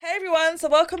So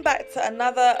welcome back to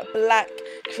another Black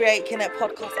Create Connect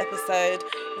podcast episode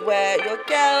where your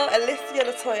girl Alicia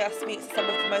Latoya speaks to some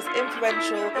of the most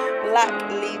influential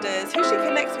Black leaders who she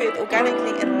connects with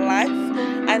organically in life.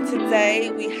 And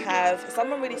today we have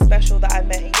someone really special that I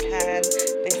met in Cannes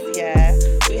this year.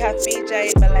 We have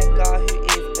Bejay Mulenga, who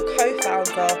is the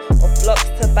co-founder of Blocks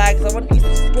to Bags. I want you to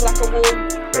just be like a warm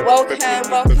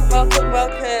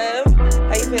welcome.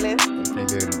 How you feeling? I'm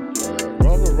feeling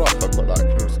rather rough. I've got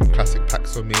some classic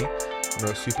packs on me,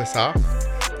 Super South.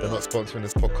 They're not sponsoring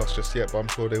this podcast just yet, but I'm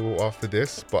sure they will after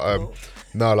this. But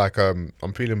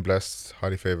I'm feeling blessed,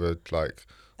 highly favoured.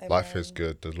 Life is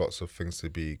good. There's lots of things to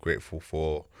be grateful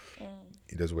for.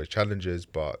 There's always challenges,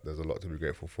 but there's a lot to be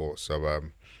grateful for. So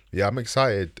I'm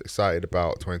excited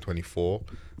about 2024.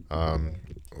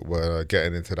 We're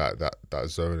getting into that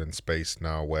zone and space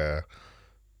now where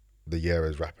the year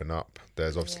is wrapping up.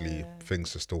 There's obviously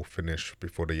things to still finish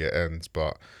before the year ends,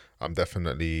 but I'm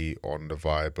definitely on the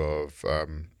vibe of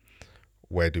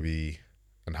where do we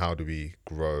and how do we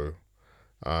grow,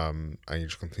 and you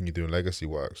just continue doing legacy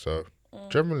work. So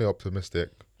generally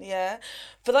optimistic. Yeah.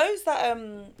 For those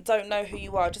that don't know who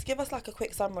you are, just give us like a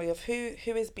quick summary of who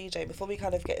is Bejay before we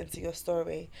kind of get into your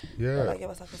story. Yeah.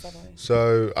 Give us like a summary.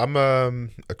 So I'm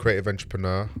a creative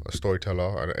entrepreneur, a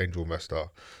storyteller, and an angel investor.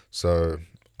 So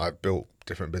I've built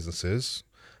different businesses,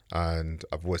 and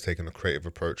I've always taken a creative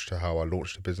approach to how I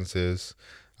launch the businesses.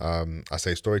 I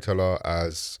say storyteller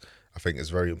as I think it's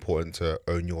very important to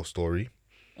own your story.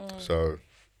 So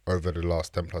over the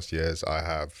last 10 plus years, I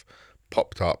have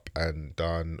popped up and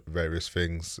done various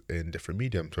things in different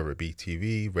mediums, whether it be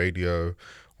TV, radio,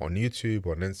 on YouTube,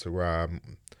 on Instagram,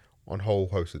 on a whole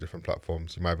host of different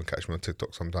platforms. You might even catch me on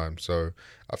TikTok sometimes. So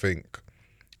I think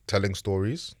telling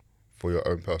stories for your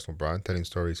own personal brand, telling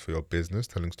stories for your business,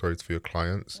 telling stories for your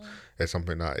clients is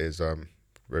something that is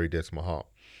very dear to my heart.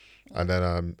 And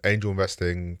then angel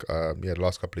investing, the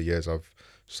last couple of years I've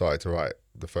started to write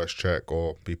the first check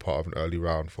or be part of an early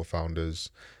round for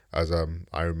founders, as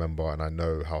I remember and I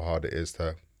know how hard it is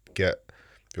to get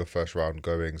your first round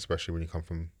going, especially when you come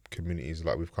from communities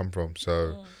like we've come from.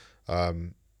 So I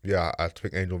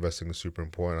think angel investing is super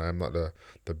important. I'm not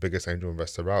the biggest angel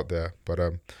investor out there, but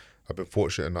I've been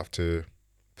fortunate enough to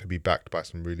be backed by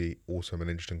some really awesome and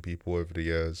interesting people over the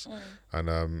years. And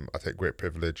I take great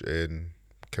privilege in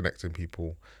connecting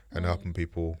people and helping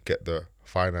people get the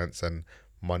finance and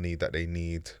money that they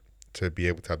need to be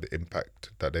able to have the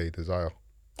impact that they desire.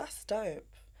 That's dope.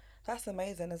 That's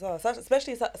amazing as well.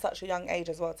 Especially at such a young age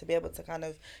as well, to be able to kind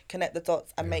of connect the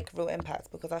dots and make real impacts,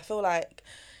 because I feel like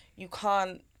you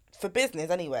can't, for business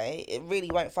anyway, it really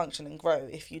won't function and grow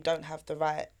if you don't have the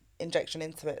right injection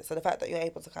into it. So the fact that you're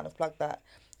able to kind of plug that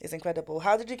is incredible.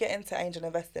 How did you get into angel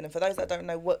investing? And for those that don't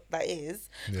know what that is,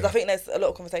 because I think there's a lot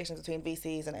of conversations between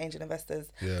VCs and angel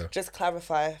investors. Just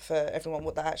clarify for everyone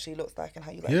what that actually looks like and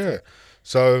how you like it.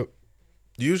 So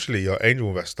usually your angel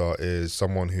investor is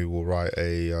someone who will write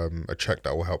a check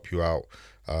that will help you out.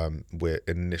 We're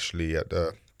initially at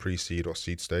the pre-seed or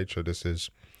seed stage. So this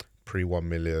is pre-1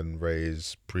 million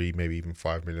raise, maybe even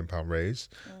 £5 million raise.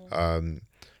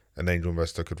 An angel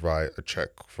investor could write a check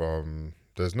from,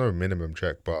 there's no minimum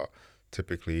check, but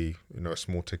typically, a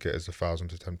small ticket is 1,000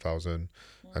 to 10,000,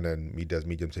 and then there's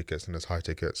medium tickets and there's high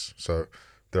tickets. So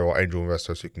there are angel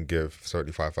investors who can give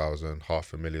 75,000,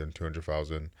 500,000,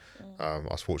 200,000. I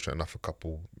was fortunate enough a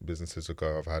couple businesses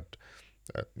ago, I've had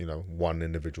one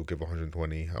individual give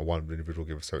 120 and one individual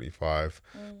give 75.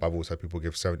 But I've also had people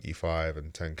give 75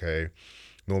 and 10k.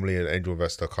 Normally an angel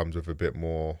investor comes with a bit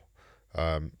more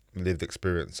lived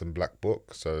experience and black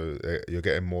book, so you're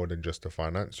getting more than just the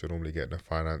finance. You're normally getting the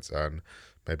finance and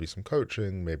maybe some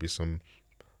coaching, maybe some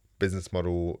business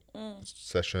model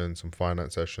sessions, some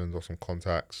finance sessions, or some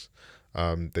contacts.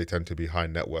 They tend to be high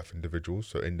net worth individuals,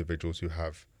 so individuals who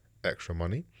have extra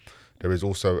money. There is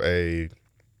also a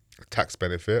tax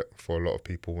benefit for a lot of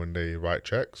people when they write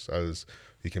checks, as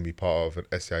you can be part of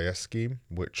an SEIS scheme,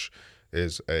 which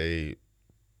is a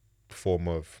form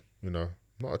of,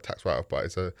 not a tax write-off, but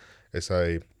it's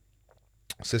a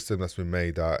system that's been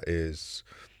made that is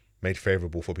made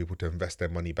favourable for people to invest their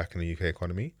money back in the UK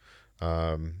economy.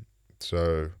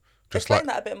 So just explain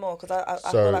that a bit more, because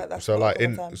I feel like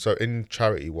that's in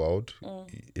charity world,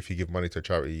 if you give money to a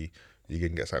charity, you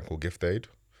can get something called gift aid,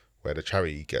 where the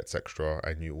charity gets extra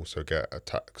and you also get a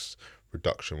tax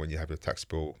reduction when you have your tax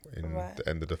bill in the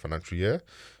end of the financial year.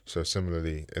 So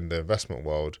similarly, in the investment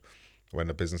world, when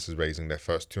a business is raising their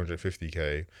first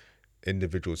 250k,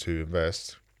 individuals who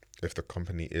invest, if the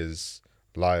company is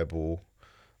liable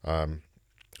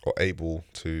or able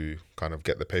to kind of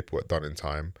get the paperwork done in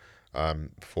time,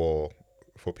 for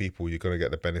for people, you're going to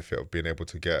get the benefit of being able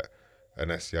to get an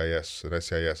SCIS. An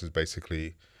SCIS is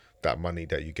basically that money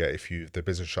that you get if the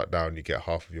business shut down, you get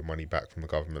half of your money back from the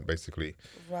government, basically.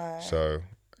 Right. So,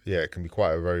 yeah, it can be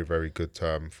quite a very, very good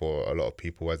term for a lot of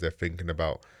people as they're thinking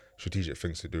about strategic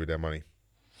things to do with their money.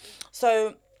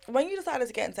 So when you decided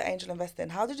to get into angel investing,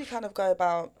 how did you kind of go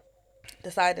about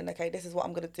deciding, okay, this is what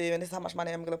I'm going to do and this is how much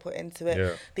money I'm going to put into it.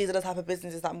 Yeah. These are the type of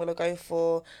businesses that I'm going to go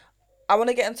for. I want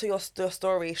to get into your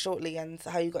story shortly and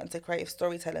how you got into creative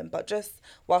storytelling, but just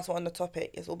whilst we're on the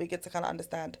topic, it will be good to kind of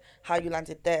understand how you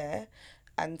landed there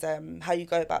and how you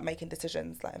go about making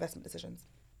decisions, like investment decisions.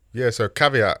 Yeah, so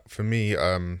caveat for me,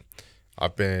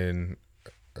 I've been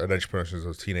an entrepreneur since I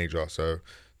was a teenager, so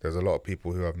there's a lot of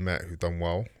people who I've met who've done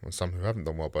well and some who haven't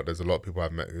done well, but there's a lot of people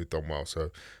I've met who've done well.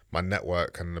 So my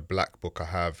network and the black book I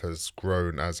have has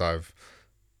grown as I've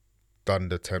done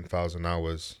the 10,000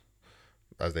 hours,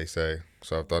 as they say.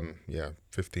 So I've done,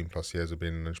 15 plus years of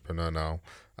being an entrepreneur now,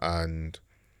 and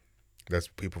there's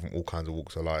people from all kinds of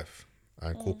walks of life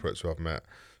and corporates who I've met.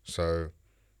 So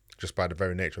just by the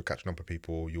very nature of catching up with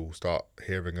people, you'll start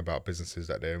hearing about businesses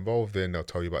that they're involved in. They'll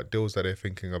tell you about deals that they're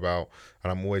thinking about.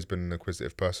 And I've always been an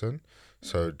inquisitive person.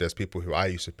 So there's people who I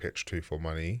used to pitch to for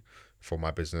money for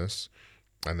my business.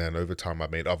 And then over time, I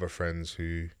made other friends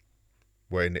who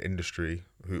were in the industry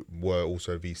who were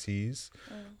also VCs.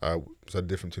 So the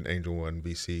difference between angel and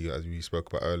VC, as we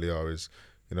spoke about earlier, is,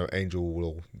 angel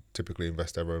will typically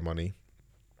invest their own money.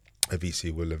 A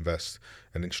VC will invest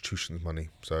an institution's money.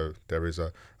 So there is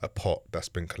a pot that's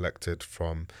been collected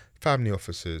from family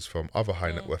offices, from other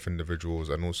high net worth individuals,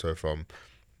 and also from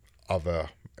other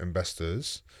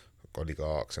investors,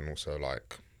 oligarchs, and also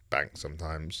like banks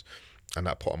sometimes. And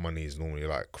that pot of money is normally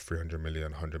like 300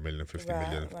 million, 100 million, 50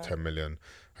 million, Right. 10 million.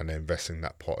 And they're investing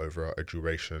that pot over a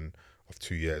duration of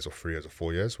 2 years or 3 years or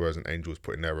 4 years, whereas an angel is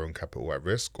putting their own capital at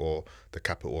risk or the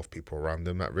capital of people around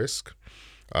them at risk.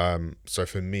 So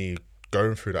for me,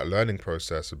 going through that learning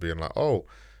process of being like, oh,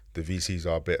 the VCs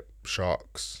are a bit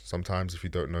sharks. Sometimes if you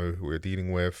don't know who we're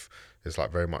dealing with, it's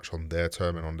like very much on their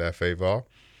term and on their favor.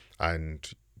 And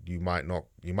you might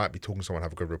be talking to someone,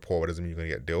 have a good rapport, but it doesn't mean you're going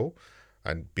to get a deal.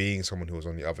 And being someone who was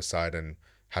on the other side and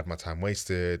had my time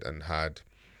wasted and had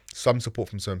some support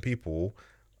from certain people,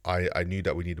 I knew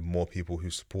that we needed more people who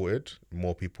supported,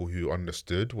 more people who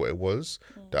understood what it was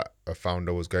that a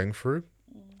founder was going through,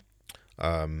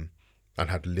 and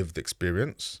had lived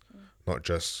experience, not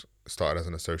just started as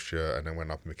an associate and then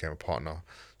went up and became a partner.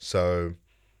 So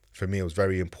for me, it was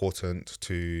very important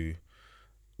to,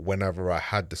 whenever I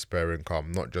had the spare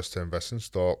income, not just to invest in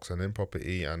stocks and in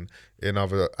property and in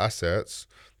other assets,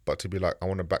 but to be like, I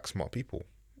want to back smart people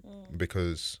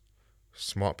because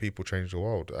smart people change the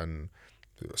world, and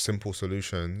simple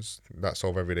solutions that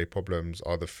solve everyday problems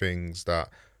are the things that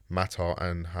matter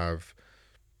and have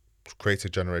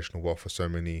created generational wealth for so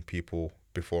many people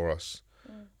before us.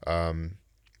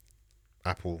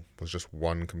 Apple was just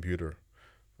one computer,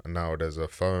 and now there's a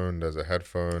phone, there's a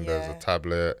headphone, there's a Yeah.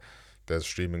 tablet, there's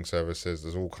streaming services,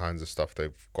 there's all kinds of stuff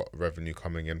they've got revenue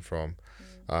coming in from.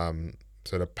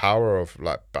 So the power of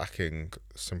like backing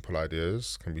simple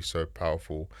ideas can be so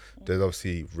powerful. There's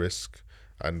obviously risk,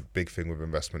 and big thing with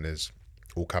investment is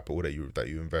all capital that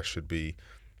you invest should be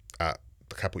at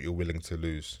the capital you're willing to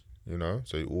lose.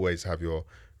 So you always have your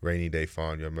rainy day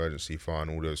fund, your emergency fund,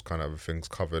 all those kind of things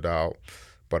covered out.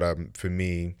 But for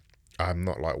me, I'm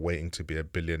not like waiting to be a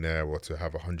billionaire or to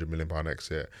have £100 million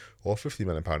exit or £50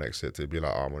 million exit to be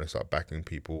like, oh, I'm going to start backing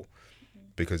people.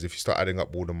 Because if you start adding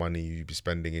up all the money you'd be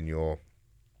spending in your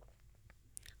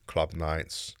club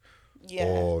nights Yeah.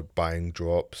 or buying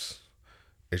drops,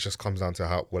 it just comes down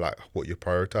to what you're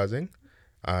prioritizing.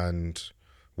 And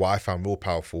what I found real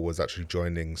powerful was actually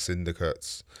joining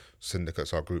syndicates.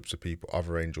 Syndicates are groups of people,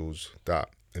 other angels that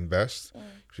invest,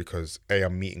 because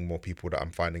I'm meeting more people that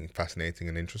I'm finding fascinating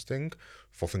and interesting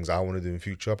for things I want to do in the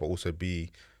future, but also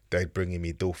they're bringing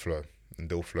me deal flow, and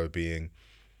deal flow being,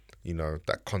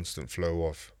 that constant flow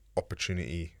of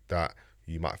opportunity that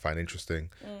you might find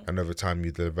interesting. And over time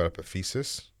you develop a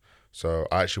thesis. So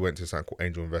I actually went to something called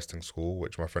Angel Investing School,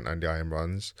 which my friend Andy Iam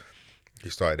runs. He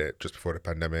started it just before the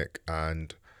pandemic,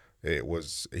 and it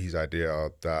was his idea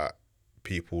that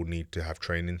people need to have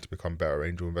training to become better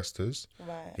angel investors.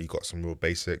 Right. He got some real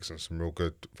basics and some real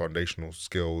good foundational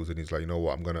skills, and he's like, you know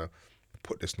what, I'm gonna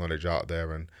put this knowledge out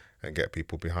there and get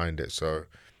people behind it. So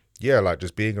yeah, like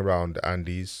just being around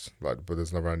Andy's, like, but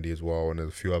there's another Andy as well, and there's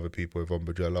a few other people, Yvonne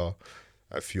Bajella,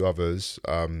 a few others.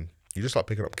 You just start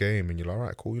picking up game, and you're like, all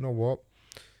right, cool. You know what?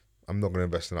 I'm not gonna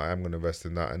invest in that. I am gonna invest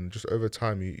in that, and just over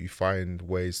time, you find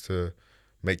ways to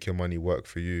make your money work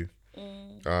for you.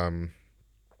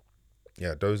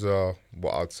 yeah, those are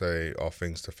what I'd say are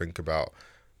things to think about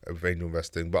with angel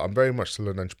investing. But I'm very much still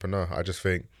an entrepreneur. I just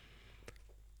think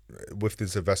with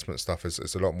this investment stuff,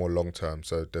 it's a lot more long term.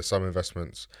 So there's some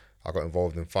investments I got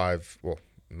involved in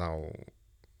now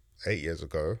 8 years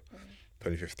ago,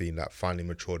 2015, that finally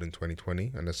matured in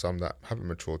 2020, and there's some that haven't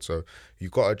matured. So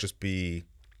you've got to just be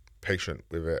patient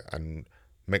with it and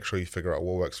make sure you figure out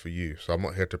what works for you. So I'm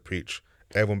not here to preach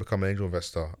everyone become an angel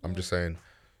investor. I'm just saying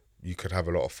you could have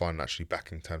a lot of fun actually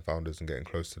backing 10 founders and getting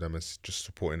close to them and just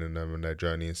supporting them in their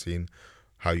journey and seeing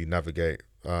how you navigate.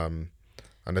 And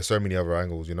there's so many other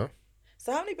angles, you know?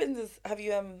 So how many businesses have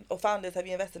you or founders have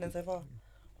you invested in so far?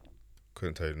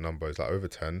 Couldn't tell you the number. It's like over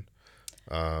 10.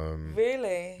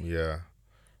 Really? Yeah,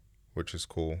 which is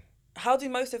cool. How do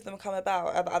most of them come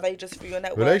about? Are they just through your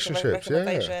network and Relationships,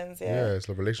 recommendations? yeah, it's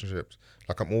like relationships.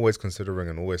 Like I'm always considering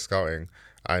and always scouting,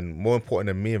 and more important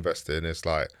than me investing is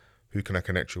like who can I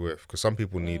connect you with? Because some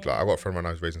people need like I got a friend right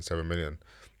now who's raising 7 million.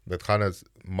 The kind of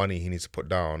money he needs to put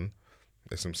down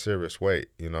is some serious weight,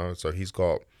 you know. So he's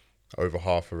got over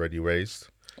half already raised.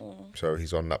 So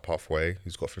he's on that pathway.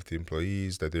 He's got 50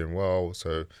 employees. They're doing well.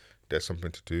 So there's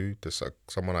something to do. There's like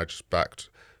someone I just backed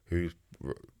who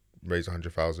raised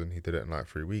 100,000. He did it in like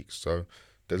 3 weeks. So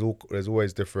there's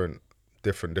always different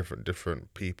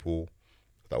people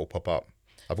that will pop up.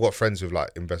 I've got friends who've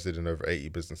like invested in over 80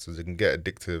 businesses. It can get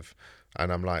addictive,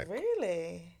 and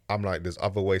Really? there's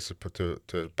other ways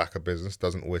to back a business.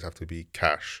 Doesn't always have to be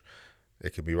cash.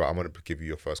 It could be, right, I'm going to give you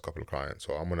your first couple of clients,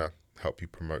 or I'm going to help you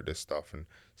promote this stuff and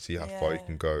see how far you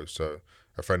can go. So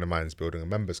a friend of mine is building a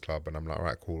members club, and I'm like,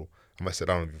 right, cool. I'm going to sit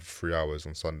down with you for 3 hours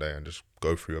on Sunday and just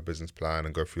go through your business plan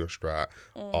and go through your strat,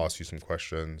 ask you some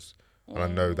questions. And I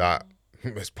know that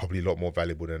it's probably a lot more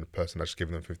valuable than a person that's just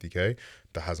giving them 50K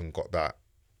that hasn't got that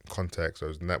context,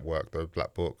 those network, those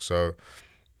black books. So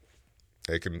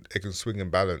it can swing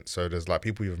and balance. So there's like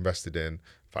people you've invested in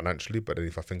financially, but then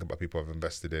if I think about people I've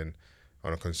invested in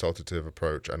on a consultative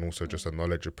approach and also just a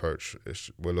knowledge approach,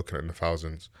 we're looking at in the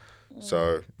thousands.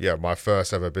 So yeah, my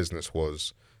first ever business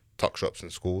was tuck shops in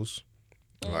schools.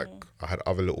 Like I had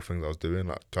other little things I was doing,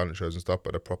 like talent shows and stuff,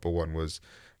 but the proper one was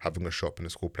having a shop in the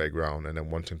school playground and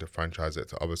then wanting to franchise it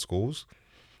to other schools.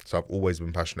 So I've always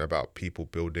been passionate about people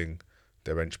building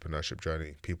their entrepreneurship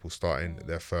journey, people starting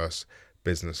their first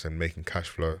business and making cash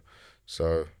flow.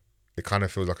 So it kind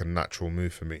of feels like a natural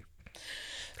move for me.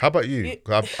 How about you?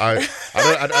 I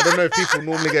don't know if people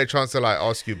normally get a chance to like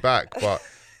ask you back, but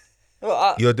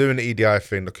you're doing the EDI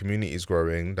thing. The community is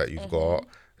growing that you've got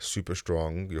super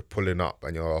strong. You're pulling up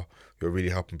and you're really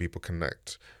helping people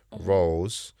connect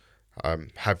roles.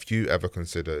 Have you ever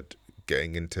considered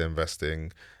getting into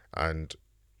investing? And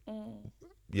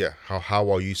yeah,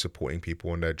 how are you supporting people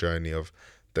on their journey of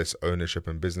this ownership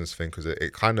and business thing? Because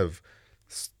it kind of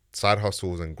side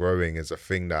hustles and growing is a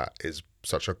thing that is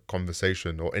such a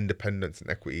conversation, or independence and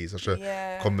equity is such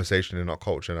a conversation in our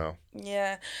culture now.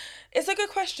 Yeah, it's a good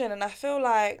question, and I feel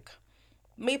like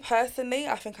me personally,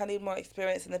 I think I need more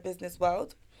experience in the business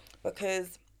world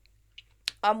because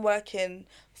I'm working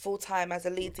full time as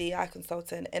a lead DEI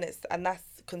consultant, and that's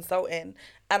consulting,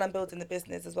 and I'm building the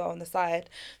business as well on the side.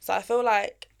 So I feel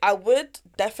like I would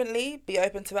definitely be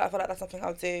open to it. I feel like that's something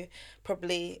I'll do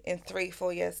probably in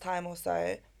 3-4 years time or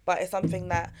so. But it's something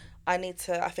that I need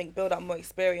to, I think, build up more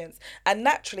experience. And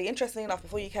naturally, interestingly enough,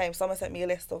 before you came, someone sent me a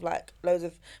list of like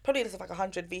probably a list of like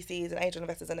 100 VCs and angel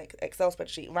investors in an Excel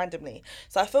spreadsheet randomly.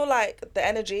 So I feel like the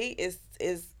energy is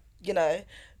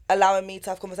allowing me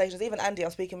to have conversations. Even Andy, I'm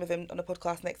speaking with him on the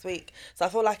podcast next week. So I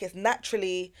feel like it's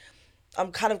naturally,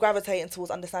 I'm kind of gravitating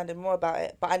towards understanding more about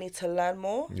it, but I need to learn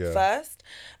more first.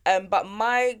 But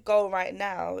my goal right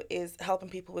now is helping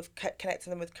people with connecting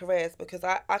them with careers, because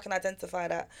I can identify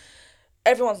that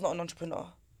everyone's not an entrepreneur.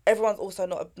 Everyone's also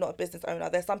not a business owner.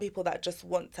 There's some people that just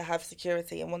want to have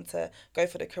security and want to go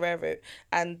for the career route.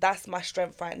 And that's my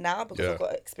strength right now because I've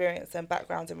got experience and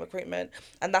background in recruitment.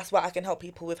 And that's where I can help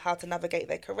people with how to navigate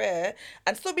their career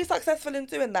and still be successful in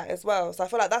doing that as well. So I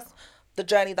feel like that's the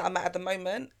journey that I'm at the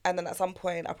moment. And then at some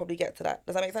point, I'll probably get to that.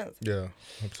 Does that make sense? Yeah,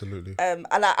 absolutely. And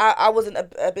I wasn't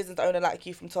a business owner like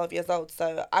you from 12 years old.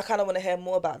 So I kind of want to hear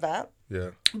more about that.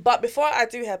 Yeah. But before I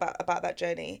do hear about that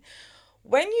journey,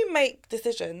 when you make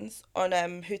decisions on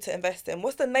who to invest in,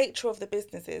 what's the nature of the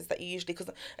businesses that you usually...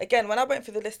 Because, again, when I went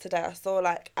through the list today, I saw,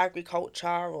 like, agriculture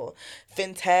or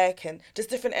fintech and just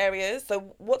different areas.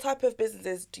 So what type of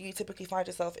businesses do you typically find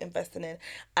yourself investing in?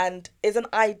 And is an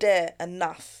idea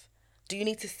enough? Do you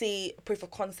need to see proof of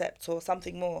concept or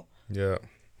something more? Yeah.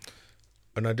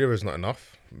 An idea is not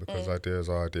enough because ideas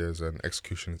are ideas and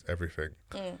execution is everything.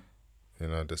 You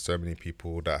know, there's so many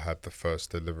people that had the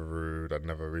first Deliveroo that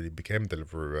never really became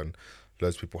Deliveroo, and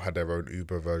Loads of people had their own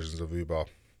Uber versions of Uber.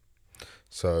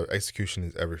 So execution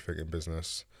is everything in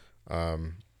business.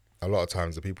 A lot of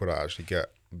times the people that actually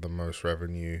get the most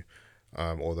revenue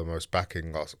or the most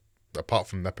backing are, apart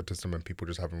from nepotism and people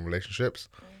just having relationships,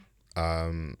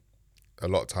 a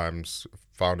lot of times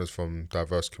founders from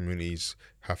diverse communities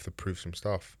have to prove some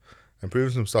stuff. And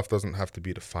proving some stuff doesn't have to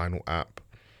be the final app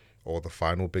or the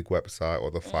final big website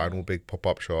or the final big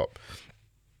pop-up shop.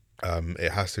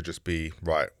 It has to just be,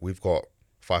 right, we've got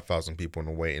 5,000 people on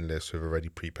the waiting list who've already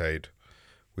prepaid.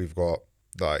 We've got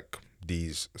like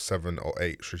these 7 or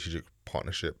 8 strategic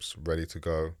partnerships ready to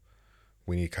go.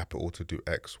 We need capital to do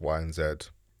X, Y, and Z.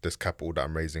 This capital that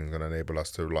I'm raising is going to enable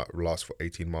us to like last for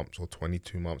 18 months or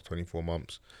 22 months, 24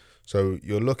 months. So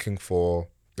you're looking for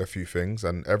a few things,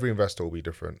 and every investor will be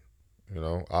different. You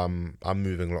know, I'm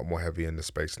moving a lot more heavy in the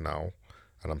space now,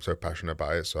 and I'm so passionate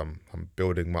about it. So I'm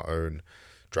building my own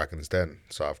Dragon's Den.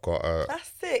 So I've got a That's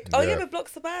sick. Oh, yeah, with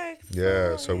blocks of bags.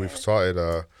 yeah. Oh, So we've yeah. started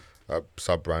a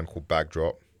sub brand called Bag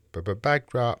Drop, but Bag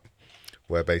Drop,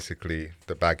 where basically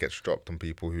the bag gets dropped on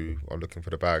people who are looking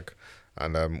for the bag,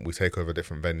 and we take over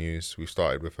different venues. We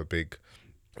started with a big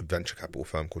venture capital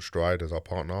firm called Stride as our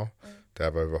partner. They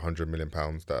have over £100 million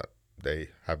that they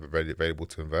have already available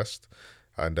to invest,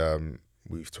 and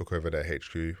we've took over their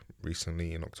HQ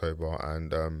recently in October,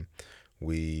 and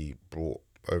we brought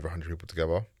over 100 people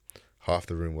together. Half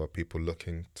the room were people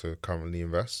looking to currently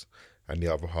invest, and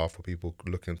the other half were people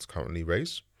looking to currently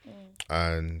raise.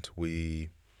 And we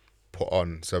put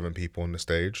on 7 people on the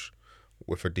stage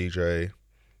with a DJ,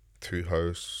 2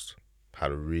 hosts,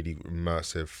 had a really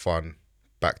immersive, fun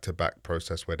back-to-back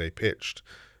process where they pitched,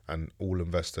 and all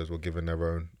investors were given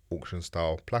their own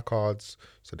auction-style placards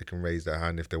so they can raise their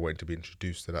hand if they wanted to be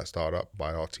introduced to that startup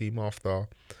by our team after.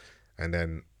 And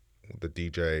then the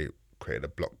DJ created a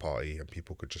block party and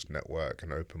people could just network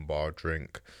and open bar,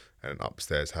 drink, and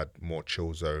upstairs had more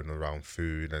chill zone around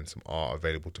food and some art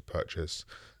available to purchase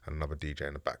and another DJ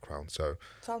in the background. So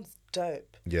Sounds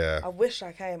dope. yeah, I wish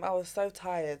I came. I was so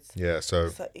tired. yeah. So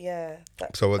Yeah.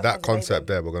 with that sounds concept amazing.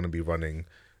 there, we're going to be running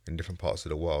in different parts of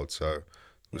the world. So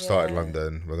we started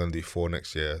London. We're going to do 4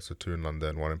 next year. So 2 in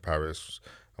London, 1 in Paris,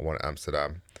 and 1 in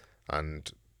Amsterdam, and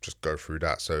just go through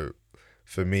that. So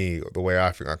for me, the way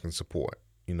I think I can support,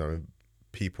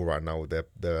 people right now with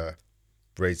their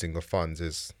raising of funds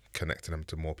is connecting them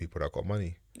to more people that got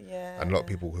money. Yeah. And a lot of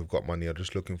people who've got money are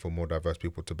just looking for more diverse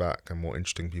people to back and more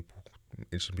interesting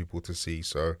people to see.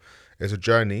 So it's a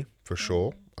journey for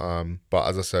sure. But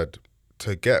as I said,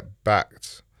 to get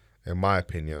backed, in my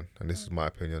opinion, and this is my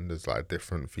opinion, there's like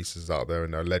different theses out there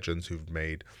and there are legends who've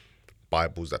made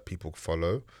Bibles that people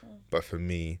follow. But for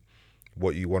me,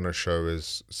 what you want to show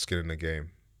is skin in the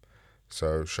game.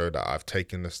 So show that I've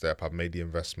taken the step, I've made the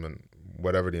investment,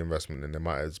 whatever the investment, and it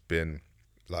might have been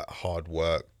like hard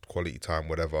work, quality time,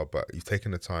 whatever, but you've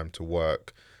taken the time to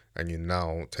work and you're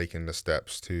now taking the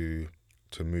steps to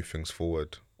move things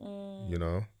forward,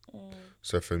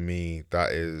 So for me,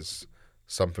 that is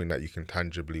something that you can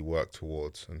tangibly work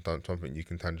towards and something you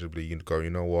can tangibly go, you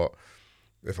know what,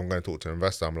 if I'm going to talk to an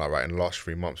investor, I'm like, right, in the last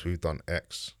 3 months, we've done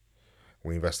X.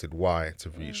 We invested Y to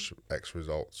reach X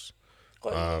results.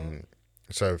 Got you.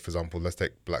 So, for example, let's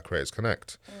take Black Creators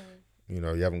Connect. You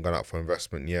haven't gone out for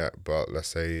investment yet, but let's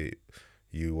say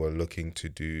you were looking to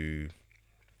do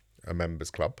a members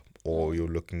club or you're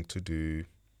looking to do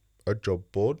a job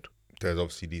board. There's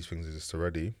obviously these things exist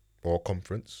already, or a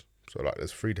conference. So, like,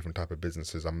 there's 3 different type of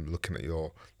businesses. I'm looking at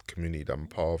your community that I'm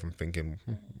part of and thinking,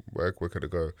 where could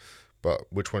it go?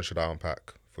 But which one should I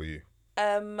unpack for you?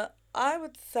 I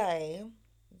would say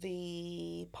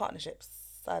the partnerships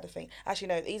side of things. Actually,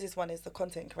 no, the easiest one is the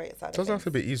content creator side It doesn't have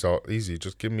to be easy.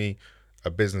 Just give me a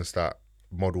business that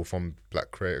model from Black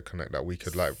Creator Connect that we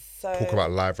could talk about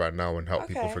live right now and help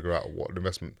people figure out what the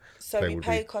investment play we would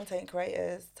pay be. content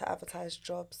creators to advertise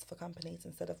jobs for companies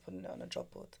instead of putting it on a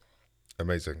job board.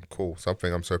 Amazing, cool.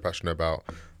 Something I'm so passionate about.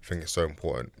 I think it's so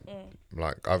important.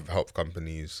 Like, I've helped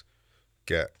companies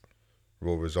get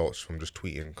real results from just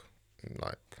tweeting,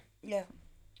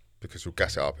 because you'll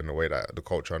gas it up in a way that the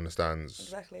culture understands.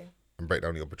 Exactly. And break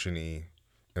down the opportunity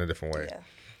in a different way. Yeah.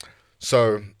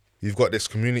 So you've got this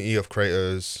community of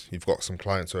creators, you've got some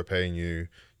clients who are paying you.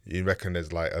 You reckon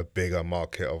there's like a bigger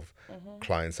market of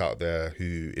clients out there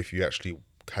who, if you actually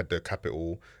had the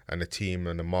capital and the team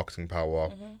and the marketing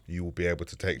power, you will be able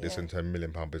to take this into £1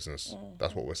 million business.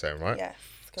 That's what we're saying, right? Yes.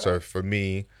 So for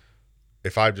me,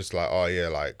 if I just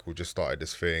we just started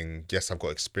this thing. Yes, I've got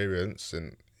experience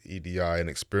in EDI and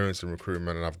experience in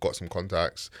recruitment and I've got some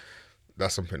contacts.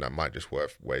 That's something that might just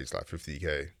worth ways like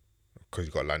 50k because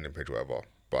you've got a landing page or whatever.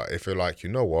 But if you're like, you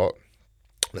know what,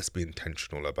 let's be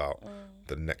intentional about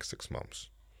the next 6 months.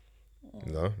 You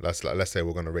Mm. know, let's say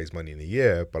we're gonna raise money in a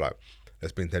year, but like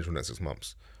let's be intentional next 6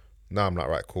 months. Now I'm like,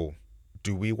 right, cool.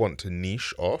 Do we want to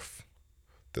niche off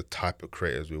the type of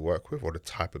creators we work with or the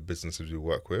type of businesses we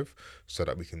work with so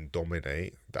that we can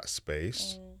dominate that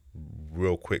space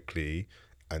real quickly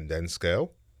and then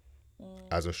scale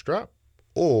as a strap?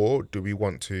 Or do we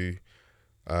want to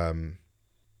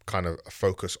kind of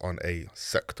focus on a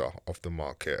sector of the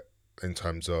market in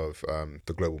terms of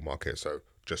the global market? So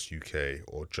just UK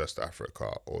or just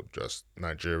Africa or just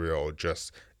Nigeria or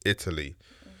just Italy.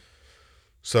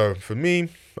 So for me,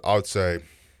 I would say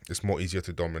it's more easier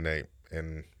to dominate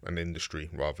in an industry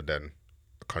rather than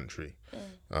a country,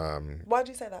 Why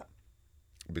do you say that?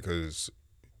 because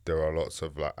there are lots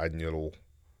of like annual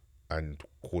and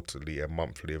quarterly and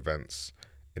monthly events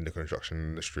in the construction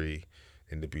industry,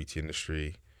 in the beauty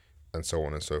industry, and so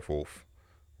on and so forth.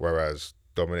 Whereas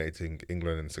dominating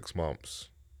England in 6 months,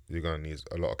 you're gonna need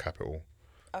a lot of capital.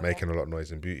 Okay. Making a lot of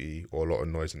noise in beauty or a lot of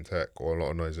noise in tech or a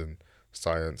lot of noise in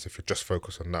science, if you're just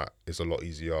focused on that, is a lot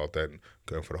easier than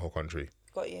going for the whole country.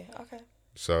 Got you. Okay.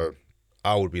 So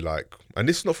I would be like, and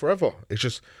this is not forever. It's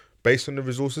just based on the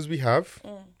resources we have.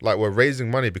 Like we're raising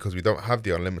money because we don't have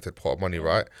the unlimited pot of money,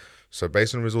 right? So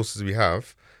based on the resources we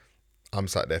have, I'm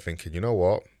sat there thinking, you know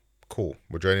what? Cool.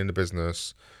 We're joining the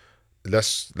business.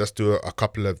 Let's do a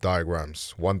couple of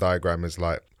diagrams. One diagram is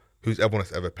like, who's everyone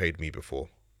that's ever paid me before?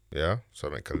 Yeah. So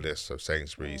I make a list of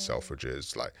Sainsbury's,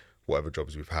 Selfridges, like whatever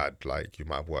jobs we've had. Like you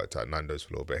might have worked at Nando's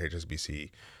for a little bit,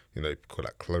 HSBC, you know, call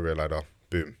that career ladder.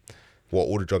 Boom. What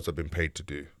all the jobs I've been paid to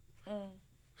do.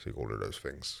 So you got all of those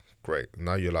things. Great.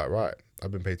 Now you're like, right,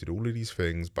 I've been paid to do all of these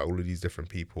things by all of these different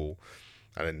people.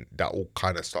 And then that will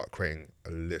kind of start creating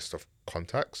a list of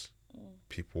contacts,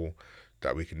 people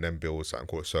that we can then build something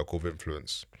called a circle of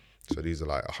influence. So these are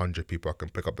like 100 people I can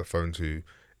pick up the phone to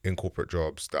in corporate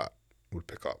jobs that would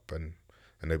pick up. And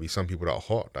there'll be some people that are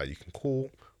hot that you can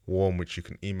call, warm, which you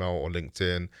can email or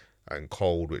LinkedIn, and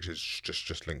cold, which is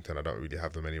just LinkedIn. I don't really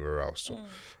have them anywhere else. So,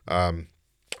 and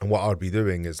what I'd be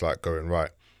doing is like going, right,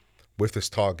 with this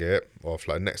target of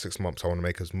like next 6 months, I want to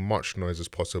make as much noise as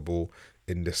possible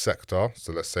in this sector.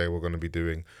 So let's say we're going to be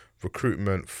doing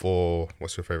recruitment for,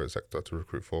 what's your favorite sector to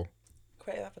recruit for?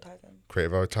 Creative advertising.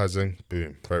 Creative advertising.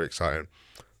 Boom. Very exciting.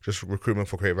 Just recruitment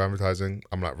for creative advertising.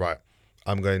 I'm like, right,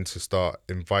 I'm going to start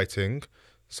inviting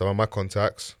some of my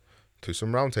contacts to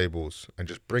some roundtables and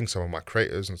just bring some of my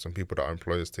creators and some people that are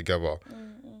employers together.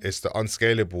 It's the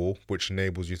unscalable which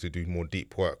enables you to do more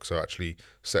deep work. So actually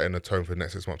setting a tone for the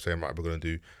next 6 months, saying, right, we're going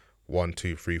to do 1,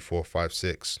 2, 3, 4, 5,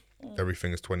 6.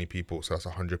 Everything is 20 people. So that's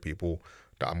 100 people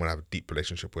that I'm going to have a deep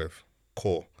relationship with.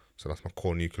 Core. So that's my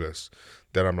core nucleus.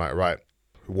 Then I'm like, right,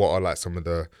 what are like some of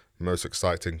the most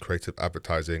exciting creative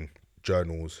advertising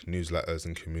journals, newsletters,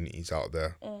 and communities out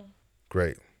there?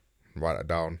 Great. Write that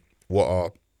down. What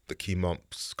are the key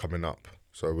months coming up?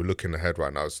 So we're looking ahead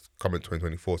right now. It's coming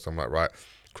 2024. So I'm like, right,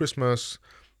 Christmas,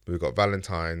 we've got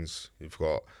Valentine's, you've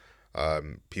got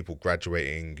people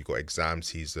graduating, you've got exam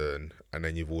season, and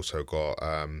then you've also got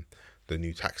the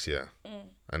new tax year.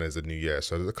 And there's a new year.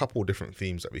 So there's a couple of different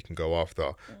themes that we can go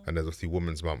after. And there's obviously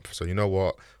Women's Month. So you know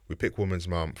what? We pick Women's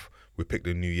Month, we pick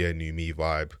the New Year, New Me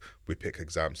vibe, we pick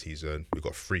exam season. We've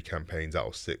got 3 campaigns out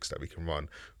of 6 that we can run,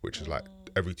 which is like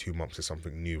every 2 months is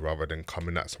something new rather than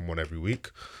coming at someone every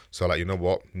week. So like, you know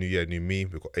what? New Year, New Me.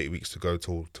 We've got 8 weeks to go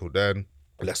till then.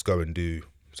 Let's go and do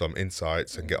some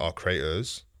insights and get our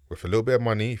creators with a little bit of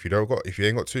money. If you ain't got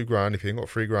 $2,000, if you ain't got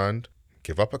 $3,000,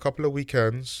 give up a couple of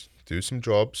weekends, do some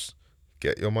jobs,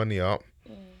 get your money up,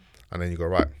 and then you go,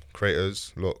 right,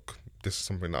 creators, look, this is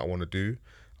something that I want to do.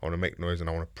 I want to make noise and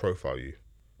I want to profile you.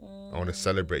 I want to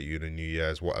celebrate you in the new year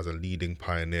as a leading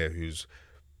pioneer who's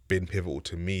been pivotal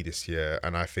to me this year.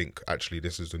 And I think actually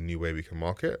this is the new way we can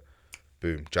market.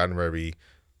 Boom, January,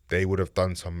 they would have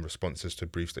done some responses to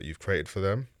briefs that you've created for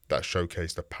them that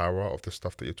showcase the power of the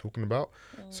stuff that you're talking about.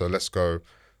 So let's go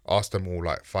ask them all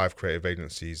like 5 creative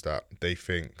agencies that they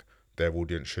think their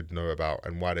audience should know about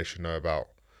and why they should know about.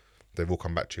 They've all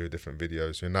come back to you with different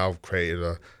videos. You've now created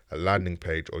a landing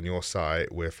page on your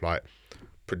site with like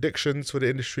predictions for the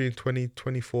industry in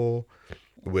 2024,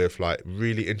 with like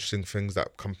really interesting things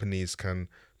that companies can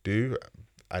do,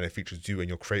 and it features you and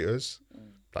your creators,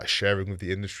 like sharing with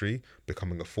the industry,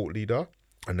 becoming a thought leader.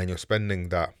 And then you're spending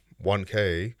that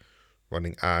 1K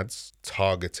running ads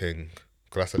targeting,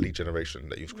 because that's a lead generation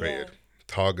that you've created,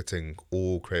 targeting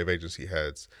all creative agency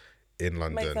heads in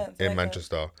London, in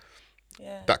Manchester.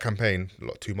 Yeah. That campaign,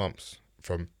 2 months,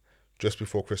 from just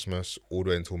before Christmas all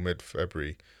the way until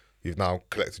mid-February, You've now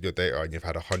collected your data and you've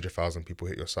had 100,000 people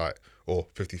hit your site, or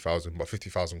 50,000, but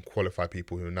 50,000 qualified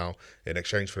people who now, in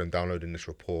exchange for them downloading this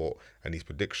report and these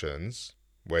predictions,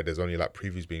 where there's only like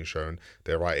previews being shown,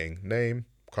 they're writing name,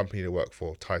 company they work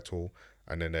for, title,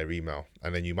 and then their email.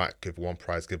 And then you might give one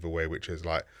prize giveaway, which is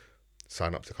like,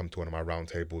 sign up to come to one of my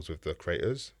roundtables with the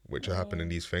creators, which are happening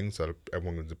these things. So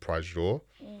everyone wins a prize draw.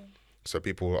 So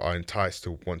people are enticed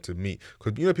to want to meet,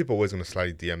 because people are always going to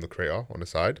slightly DM the creator on the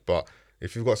side, but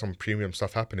if you've got some premium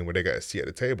stuff happening where they get a seat at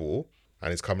the table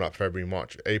and it's coming up February,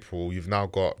 March, April, you've now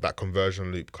got that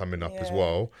conversion loop coming up as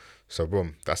well. So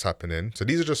boom, that's happening. So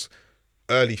these are just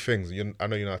early things. I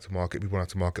know you know how to market, people know how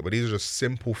to market, but these are just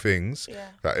simple things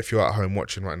that if you're at home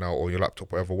watching right now, or your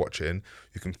laptop, whatever, watching,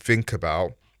 you can think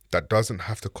about. That doesn't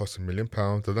have to cost £1 million,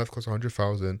 doesn't have to cost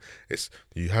 100,000. It's,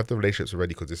 you have the relationships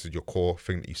already, because this is your core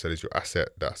thing that you said is your asset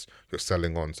that's you're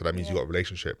selling on. So that means you got a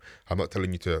relationship. I'm not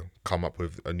telling you to come up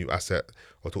with a new asset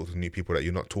or talk to new people that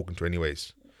you're not talking to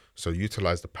anyways. So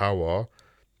utilize the power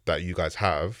that you guys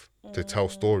have to tell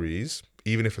stories,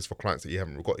 even if it's for clients that you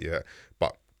haven't got yet,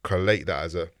 but collate that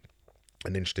as an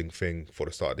interesting thing for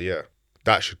the start of the year.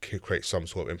 That should create some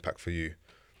sort of impact for you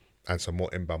and some more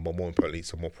inbound, but more importantly,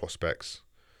 some more prospects.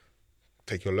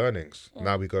 Take your learnings.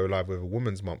 Now we go live with a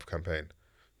Women's Month campaign.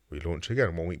 We launch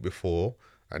again 1 week before,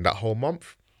 and that whole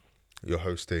month you're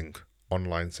hosting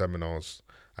online seminars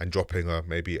and dropping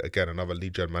maybe again another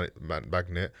lead gen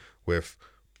magnet with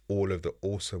all of the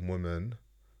awesome women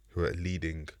who are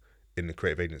leading in the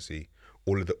creative agency,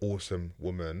 all of the awesome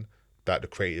women that the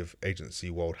creative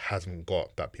agency world hasn't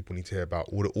got, that people need to hear about,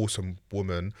 all the awesome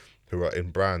women who are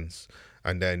in brands.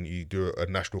 And then you do a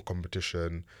national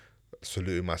competition,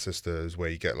 Saluting My Sisters, where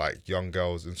you get like young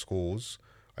girls in schools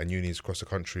and unis across the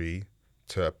country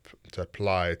to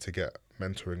apply to get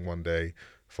mentoring one day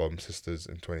from sisters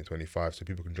in 2025, so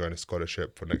people can join a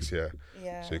scholarship for next year.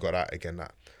 So you got that again,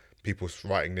 that people's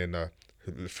writing in a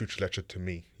future letter to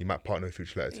me. You might partner with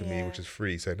future letter to me, which is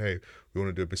free, saying, hey, we want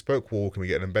to do a bespoke wall, can we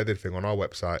get an embedded thing on our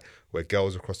website where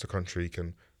girls across the country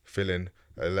can fill in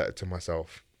a letter to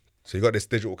myself. So you got this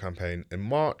digital campaign. In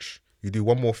March, you do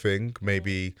one more thing,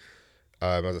 maybe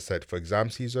as I said, for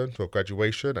exam season, for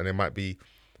graduation, and it might be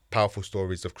powerful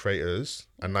stories of creators.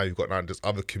 And now you've got this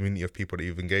other community of people that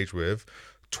you've engaged with,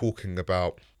 talking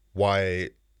about why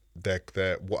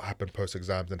they're what happened post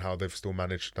exams and how they've still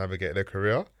managed to navigate their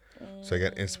career. So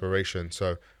again, inspiration.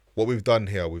 So what we've done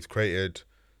here, we've created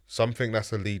something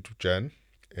that's a lead gen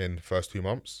in the first 2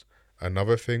 months,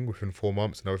 another thing within 4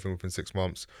 months, another thing within 6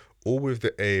 months, all with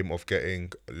the aim of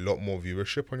getting a lot more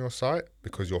viewership on your site,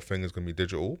 because your thing is going to be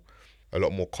digital, a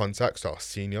lot more contacts that are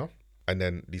senior, and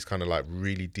then these kind of like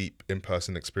really deep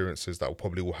in-person experiences that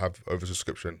will have over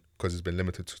subscription because it's been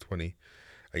limited to 20.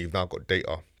 And you've now got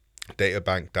data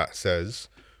bank that says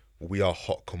we are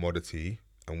hot commodity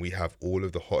and we have all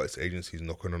of the hottest agencies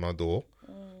knocking on our door.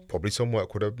 Probably some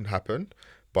work would have happened,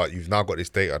 but you've now got this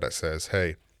data that says,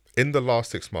 hey, in the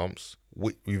last 6 months,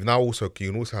 we've now also,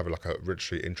 you can also have like a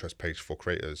registry interest page for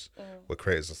creators, where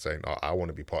creators are saying, oh, I want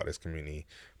to be part of this community.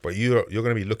 But you're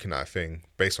going to be looking at a thing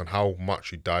based on how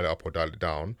much you dial it up or dial it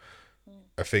down,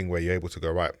 a thing where you're able to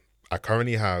go, right, I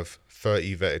currently have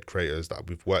 30 vetted creators that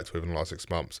we've worked with in the last 6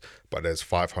 months, but there's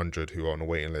 500 who are on the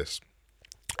waiting list.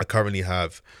 I currently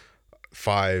have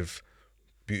 5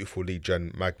 beautiful lead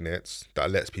gen magnets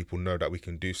that lets people know that we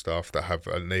can do stuff, that have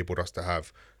enabled us to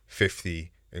have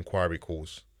 50 inquiry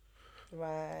calls.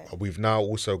 Right. We've now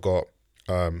also got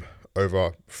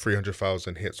over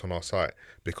 300,000 hits on our site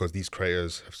because these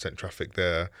creators have sent traffic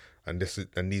there, and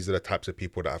these are the types of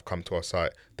people that have come to our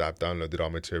site that have downloaded our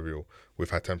material. We've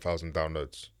had 10,000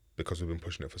 downloads because we've been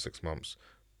pushing it for 6 months.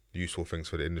 Useful things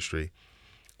for the industry.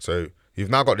 So you've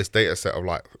now got this data set of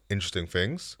like interesting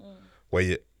things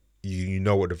where you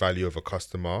know what the value of a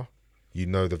customer, you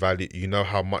know the value, you know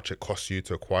how much it costs you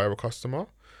to acquire a customer,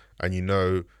 and you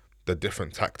know the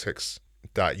different tactics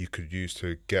that you could use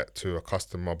to get to a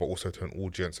customer, but also to an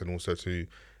audience, and also to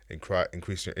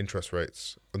increase your interest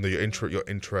rates and your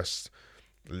interest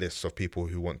lists of people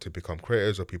who want to become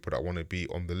creators, or people that want to be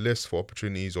on the list for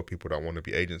opportunities, or people that want to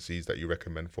be agencies that you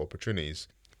recommend for opportunities.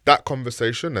 That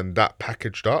conversation and that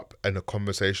packaged up, and a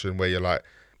conversation where you're like,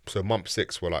 so month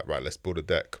 6, we're like, right, let's build a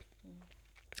deck.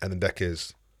 And the deck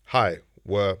is, hi,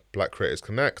 we're Black Creators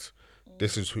Connect.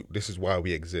 This is why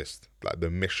we exist, like the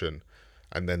mission.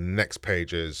 And then the next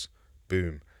page is,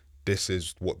 boom, this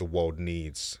is what the world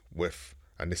needs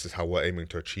and this is how we're aiming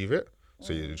to achieve it.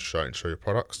 So you show your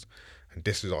products, and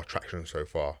this is our traction so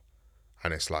far.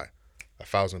 And it's like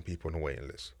 1,000 people on the waiting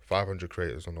list, 500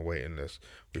 creators on the waiting list.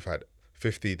 We've had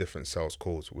 50 different sales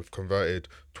calls. We've converted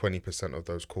 20% of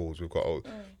those calls. We've got a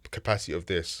capacity of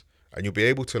this. and you'll be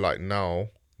able to like now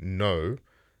know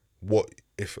what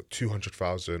if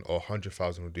 200,000 or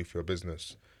 100,000 would do for your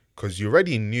business, because you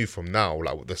already knew from now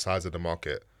like what the size of the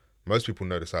market. Most people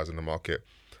know the size of the market.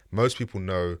 Most people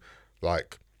know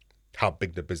like how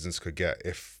big the business could get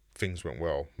if things went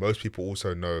well. Most people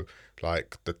also know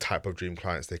like the type of dream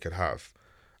clients they could have,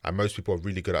 and most people are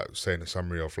really good at saying a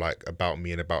summary of like about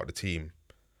me and about the team,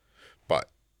 but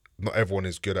not everyone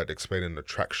is good at explaining the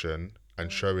traction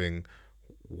and showing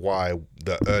why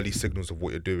the early signals of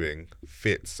what you're doing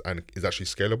fits and is actually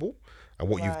scalable. And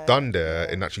what you've Right. done there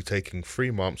Yeah. in actually taking 3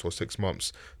 months or 6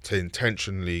 months to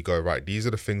intentionally go, right, these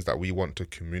are the things that we want to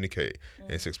communicate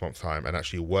in 6 months' time, and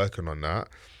actually working on that,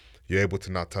 you're able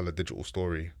to now tell a digital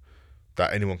story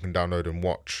that anyone can download and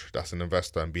watch that's an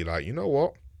investor and be like, you know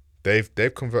what?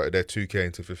 They've converted their 2K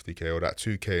into 50K, or that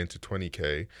 2K into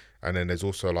 20K, and then there's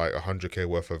also like 100K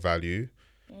worth of value.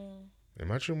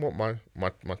 Imagine what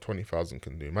my 20,000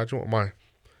 can do. Imagine what my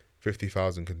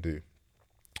 50,000 can do.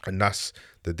 And that's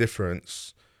the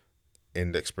difference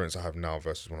in the experience I have now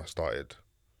versus when I started.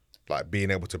 Like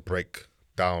being able to break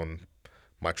down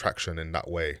my traction in that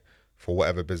way for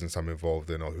whatever business I'm involved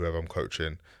in or whoever I'm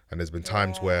coaching. And there's been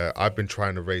times Yeah, where I I've see. been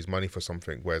trying to raise money for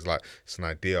something where it's like, it's an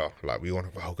idea. Like we're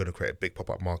going to create a big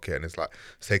pop-up market. And it's like,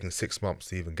 it's taking 6 months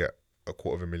to even get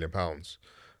 £250,000.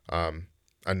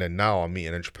 And then now I'm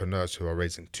meeting entrepreneurs who are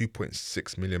raising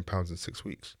 £2.6 million in 6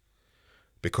 weeks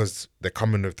because they're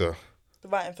coming with the, The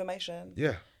right information.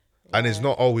 yeah. And it's Right.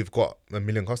 not, oh, we've got 1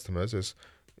 million customers. It's,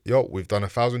 yo, we've done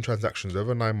 1,000 transactions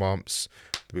over 9 months.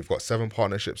 We've got 7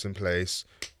 partnerships in place.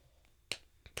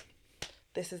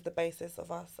 This is the basis of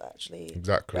us actually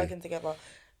Exactly. working together.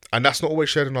 And that's not always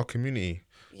shared in our community.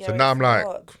 So Yeah, now it's I'm like,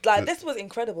 not. Like, this was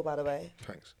incredible, by the way.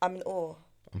 thanks. I'm in awe.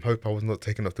 I'm hoping I was not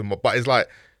taking off the mob. But it's like,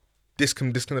 this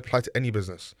can apply to any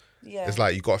business. Yeah. It's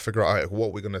like you got to figure out like,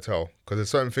 what we're going to tell, because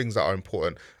there's certain things that are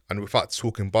important. And without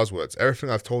talking buzzwords, everything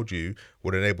I've told you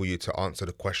would enable you to answer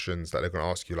the questions that they're going to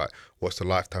ask you, like what's the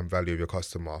lifetime value of your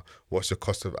customer, what's your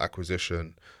cost of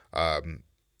acquisition,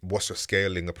 what's your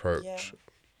scaling Yeah. approach.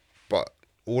 But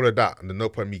all of that, and there's no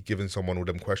point me giving someone all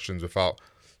them questions without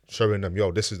showing them,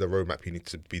 yo, this is the roadmap you need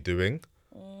to be doing.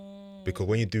 Because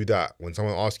when you do that, when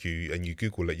someone asks you and you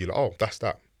Google it, you're like, oh, that's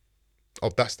that. Oh,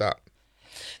 that's that.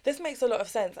 This makes a lot of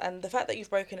sense. And the fact that you've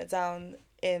broken it down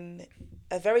in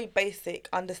a very basic,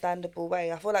 understandable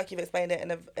way, I feel like you've explained it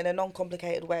in a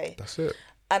non-complicated way. That's it.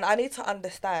 And I need to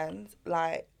understand,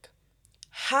 like,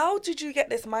 how did you get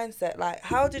this mindset? Like,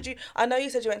 how did you? I know you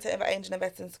said you went to angel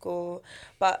investing school,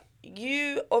 but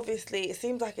you obviously, it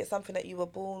seems like it's something that you were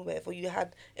born with or you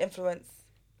had influence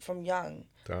from young.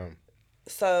 Damn.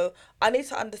 So I need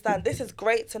to understand. This is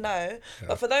great to know. Yeah.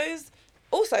 But for those,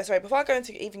 also, sorry, before I go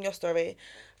into even your story,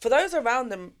 for those around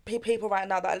them, people right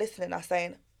now that are listening are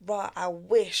saying, right, I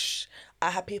wish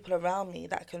I had people around me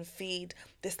that can feed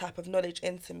this type of knowledge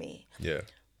into me. Yeah.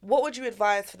 What would you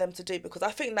advise for them to do? Because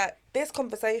I think that this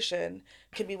conversation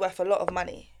can be worth a lot of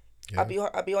money. Yeah.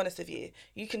 I'll be honest with you.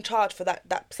 You can charge for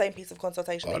that same piece of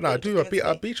consultation. Oh that no, I you've do. just given to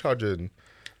I me. be charging.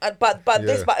 But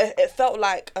Yeah. it felt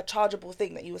like a chargeable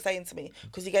thing that you were saying to me,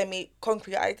 because you gave me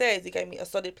concrete ideas, you gave me a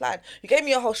solid plan, you gave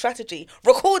me a whole strategy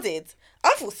recorded.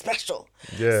 I feel special.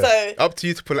 Yeah. So Up to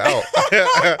you to pull it out.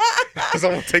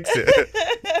 Someone takes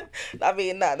it. I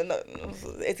mean, no,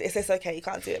 it's okay. You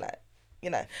can't do it, like,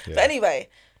 you know. Yeah. But anyway,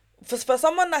 for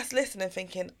someone that's listening,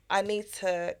 thinking I need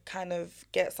to kind of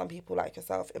get some people like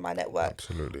yourself in my network.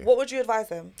 Absolutely. What would you advise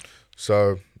them?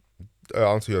 So,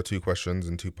 answer your 2 questions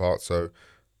in 2 parts. So,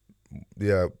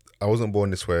 yeah, I wasn't born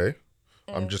this way.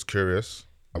 I'm just curious.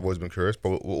 I've always been curious, but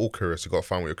we're all curious. You got to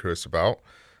find what you're curious about.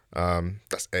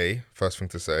 That's first thing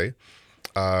to say.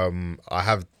 I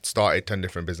have started 10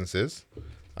 different businesses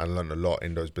and learned a lot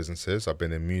in those businesses. I've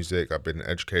been in music, I've been in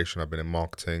education, I've been in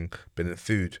marketing, been in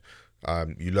food.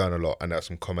 You learn a lot, and there are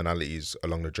some commonalities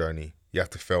along the journey. You have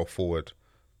to fail forward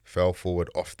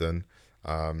often,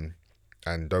 and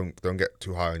don't get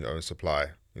too high on your own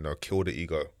supply. You know, kill the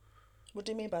ego. What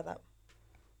do you mean by that?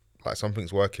 Like,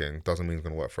 something's working doesn't mean it's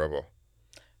gonna work forever.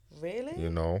 Really? You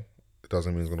know, it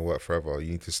doesn't mean it's gonna work forever.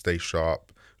 You need to stay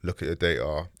sharp, look at your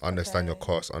data, understand your Okay.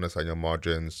 costs, understand your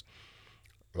margins.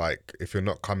 Like, if you're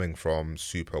not coming from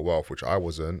super wealth, which I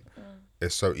wasn't,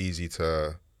 it's so easy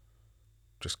to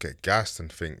just get gassed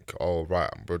and think, oh right,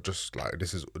 but just like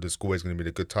this always going to be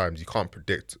the good times. You can't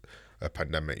predict a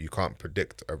pandemic. You can't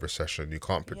predict a recession. You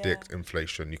can't predict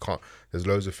inflation. You can't. There's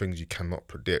loads of things you cannot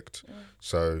predict.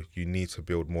 So you need to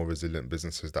build more resilient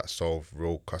businesses that solve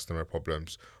real customer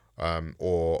problems,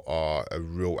 or are a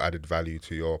real added value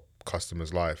to your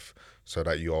customer's life, so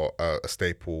that you're a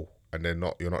staple and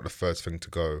you're not the first thing to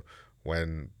go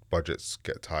when budgets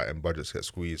get tight and budgets get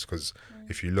squeezed. Because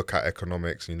if you look at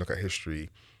economics and you look at history,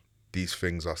 these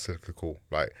things are cyclical.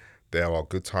 Like, there are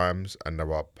good times and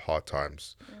there are hard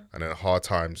times. And then hard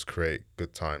times create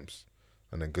good times.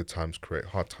 And then good times create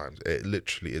hard times. It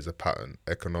literally is a pattern.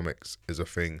 Economics is a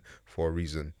thing for a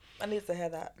reason. I need to hear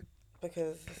that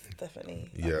because it's definitely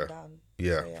up Yeah. and down.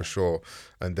 Yeah, So, for sure.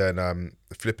 And then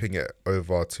flipping it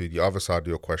over to the other side of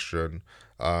your question,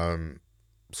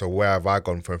 so where have I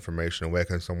gone for information and where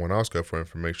can someone else go for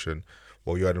information?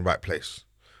 Well, you're in the right place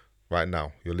right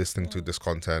now. You're listening to this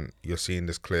content, you're seeing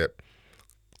this clip,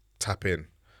 tap in.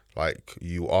 Like,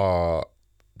 you are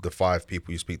the 5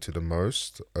 people you speak to the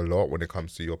most a lot when it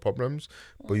comes to your problems,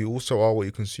 but you also are what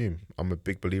you consume. I'm a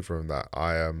big believer in that.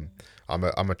 I'm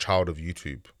a child of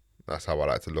YouTube. That's how I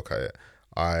like to look at it.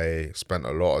 I spent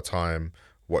a lot of time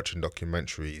watching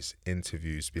documentaries,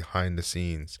 interviews, behind the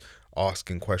scenes,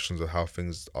 asking questions of how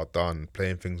things are done,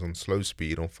 playing things on slow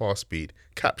speed, on fast speed,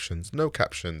 captions, no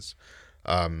captions,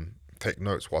 take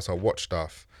notes whilst I watch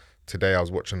stuff. Today I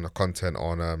was watching the content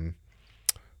on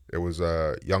it was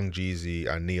Young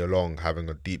Jeezy and Nia Long having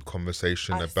a deep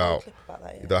conversation I saw a about clip about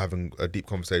that, yeah. they're having a deep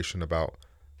conversation about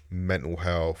mental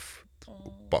health,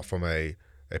 but from a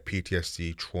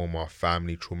PTSD trauma,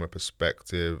 family trauma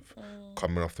perspective,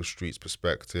 coming off the streets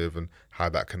perspective, and how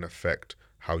that can affect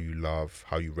how you love,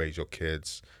 how you raise your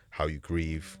kids, how you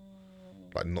grieve,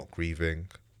 like not grieving,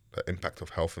 the impact of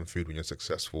health and food when you're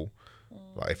successful,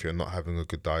 like if you're not having a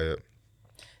good diet.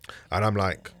 And I'm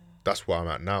like, that's where I'm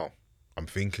at now. I'm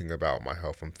thinking about my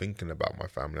health. I'm thinking about my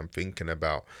family. I'm thinking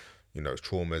about,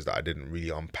 traumas that I didn't really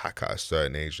unpack at a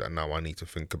certain age that now I need to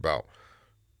think about.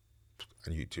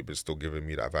 And YouTube is still giving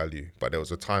me that value. But there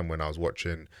was a time when I was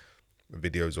watching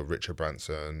videos of Richard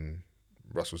Branson,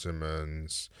 Russell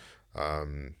Simmons,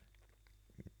 Theo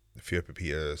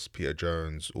Peters, Peter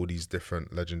Jones, all these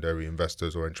different legendary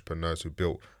investors or entrepreneurs who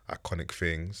built iconic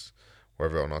things,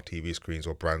 whether on our TV screens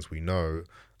or brands we know.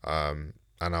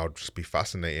 And I would just be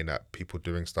fascinated at people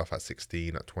doing stuff at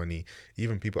 16, at 20,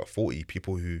 even people at 40,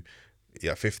 people who,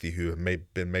 at 50, who have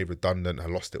been made redundant,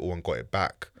 have lost it all and got it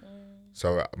back.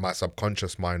 So my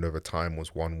subconscious mind over time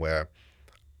was one where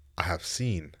I have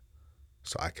seen,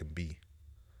 so I can be.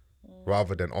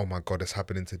 Rather than, oh my God, it's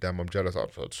happening to them, I'm jealous.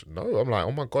 No, I'm like,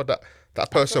 oh my God,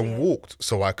 that person walked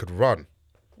so I could run.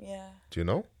 Yeah. Do you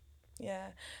know? Yeah.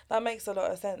 That makes a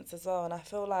lot of sense as well. And I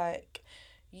feel like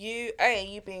you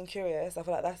being curious, I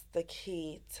feel like that's the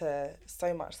key to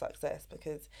so much success,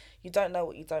 because you don't know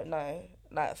what you don't know,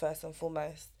 like, first and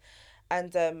foremost.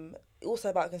 And also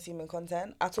about consuming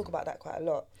content, I talk about that quite a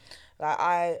lot. Like,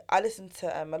 I listen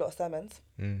to a lot of sermons,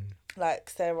 like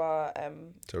Sarah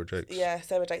Jakes. Yeah,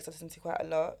 Sarah Jakes I listen to quite a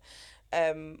lot.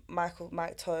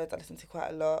 Mike Todd I listen to quite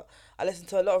a lot. I listen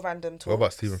to a lot of random talks. What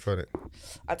about Stephen Furtick?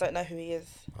 I don't know who he is.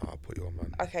 I'll put you on,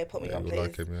 man. Okay, put me on, please.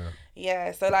 Like him, yeah.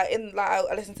 Yeah, so like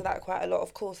I listen to that quite a lot.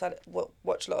 Of course, I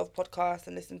watch a lot of podcasts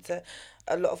and listen to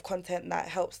a lot of content that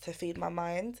helps to feed my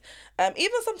mind.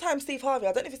 Even sometimes Steve Harvey,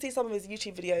 I don't know if you see some of his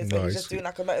YouTube videos where he's just doing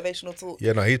like a motivational talk.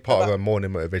 Yeah, no, he's part of a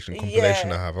morning motivation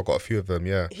compilation I have. I've got a few of them,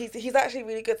 yeah. He's actually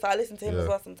really good, so I listen to him as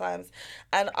well sometimes.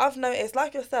 And I've noticed,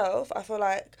 like yourself, I feel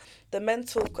like the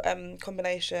mental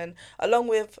combination, along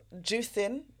with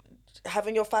juicing,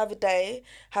 having your 5 a day,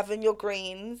 having your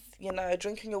greens,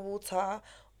 drinking your water,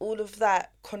 all of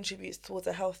that contributes towards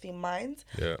a healthy mind.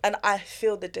 Yeah. And I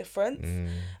feel the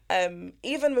difference.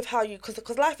 Even with how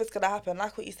because life is going to happen,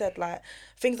 like what you said, like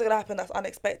things are going to happen that's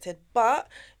unexpected. But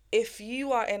if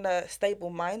you are in a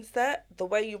stable mindset, the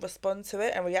way you respond to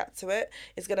it and react to it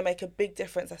is going to make a big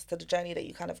difference as to the journey that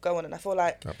you kind of go on. And I feel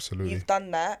like you've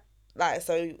done that. Like,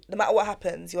 so no matter what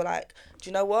happens, you're like, do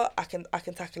you know what? I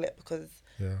can tackle it because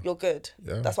you're good.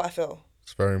 Yeah. That's what I feel.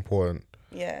 It's very important.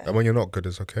 Yeah. And when you're not good,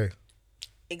 it's okay.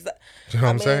 Exactly. Do you know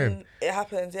what I'm saying? It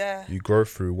happens, yeah. You go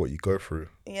through what you go through.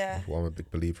 Yeah. That's what I'm a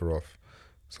big believer of.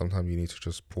 Sometimes you need to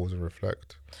just pause and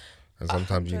reflect. And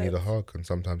sometimes 100. You need a hug. And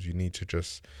sometimes you need to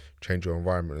just change your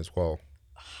environment as well.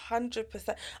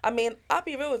 100%. I mean, I'll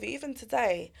be real with you. Even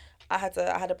today, I had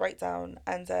a breakdown,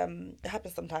 and it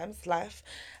happens sometimes, life.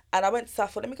 And I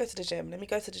thought, let me go to the gym.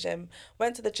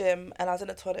 Went to the gym, and I was in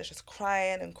the toilet just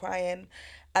crying.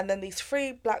 And then these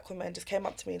 3 black women just came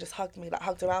up to me and just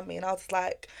hugged around me. And I was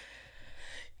like,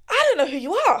 I don't know who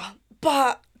you are,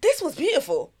 but this was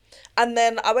beautiful. And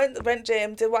then I went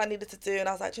gym, did what I needed to do, and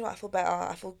I was like, do you know what? I feel better.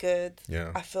 I feel good.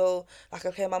 Yeah. I feel like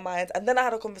I clear my mind. And then I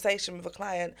had a conversation with a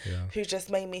client who just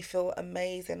made me feel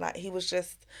amazing. Like, he was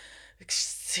just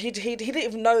he didn't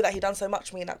even know that he'd done so much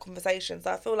for me in that conversation.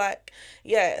 So I feel like,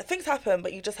 yeah, things happen,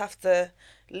 but you just have to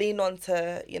lean on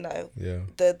to, you know,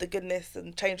 the goodness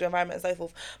and change your environment and so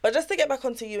forth. But just to get back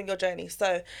onto you and your journey.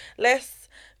 So let's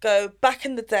go back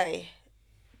in the day.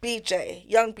 BJ,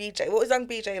 young BJ. What was young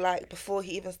BJ like before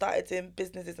he even started doing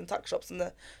businesses and tuck shops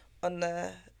on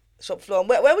the shop floor? And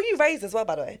where were you raised as well,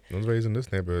 by the way? I was raised in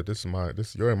this neighborhood.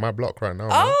 You're in my block right now,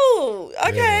 man. Oh,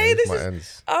 okay. Yeah, man, this my is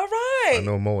ends. all right. I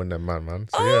know more than them, man.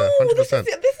 So oh, yeah, 100%.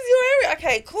 This is your area.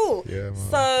 Okay, cool. Yeah, man.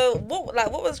 So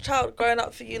what was child growing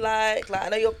up for you like? Like I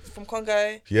know you're from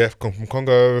Congo. Yeah, come from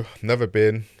Congo. Never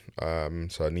been.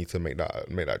 So I need to make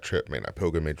that trip, make that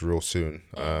pilgrimage real soon.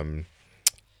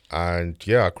 And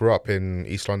yeah, I grew up in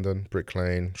East London, Brick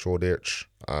Lane, Shoreditch.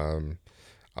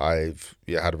 I've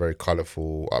had a very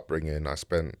colourful upbringing. I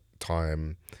spent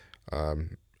time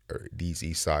these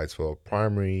east sides for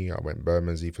primary. I went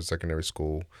Bermondsey for secondary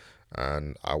school,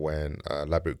 and I went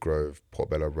Ladbroke Grove,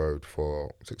 Portobello Road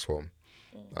for sixth form.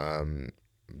 Didn't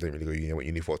really go uni. I went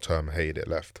uni for a term, hated it,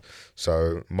 left.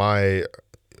 So my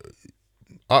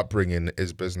upbringing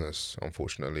is business.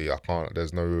 Unfortunately,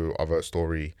 there's no other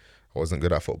story. I wasn't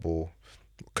good at football,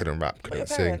 couldn't rap, couldn't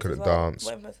sing, couldn't dance.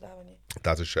 What influence did that have on you?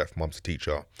 Dad's a chef, mum's a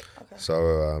teacher. Okay.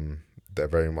 So they're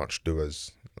very much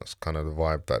doers. That's kind of the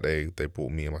vibe that they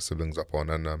brought me and my siblings up on.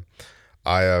 And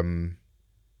I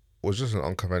was just an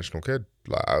unconventional kid.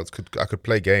 Like I could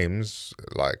play games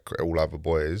like all other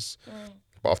boys,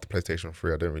 but after PlayStation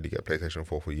 3, I didn't really get PlayStation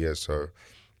 4 for years. So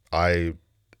I,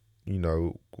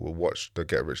 will watch the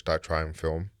Get Rich Die Trying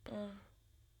film.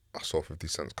 I saw 50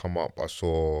 Cents come up. I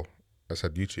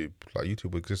said YouTube. Like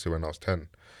YouTube existed when I was 10,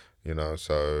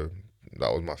 so that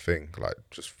was my thing. Like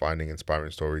just finding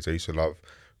inspiring stories. I used to love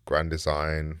Grand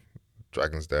Design,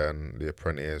 Dragon's Den, The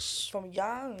Apprentice. From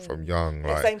young.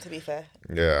 Like, same to be fair.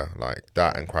 Yeah, like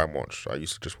that and Crime Watch. I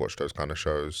used to just watch those kind of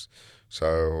shows.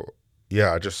 So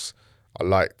yeah, I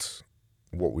liked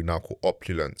what we now call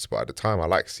opulence, but at the time I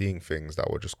liked seeing things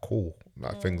that were just cool,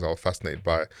 like things I was fascinated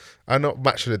by. And not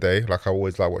match of the day, like I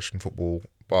always liked watching football,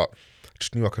 but I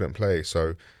just knew I couldn't play.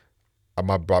 So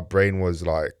my brain was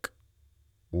like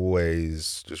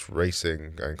always just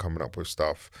racing and coming up with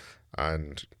stuff.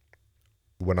 And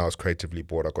when I was creatively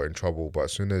bored, I got in trouble. But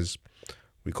as soon as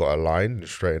we got aligned and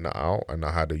straightened that out, and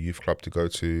I had a youth club to go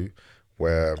to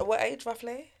where... At what age,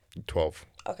 roughly? 12.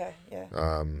 Okay,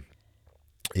 yeah.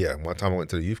 Yeah, one time I went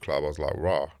to the youth club, I was like,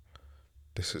 rah,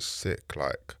 this is sick.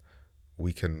 Like,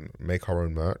 we can make our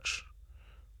own merch.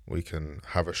 We can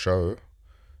have a show.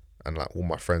 And like all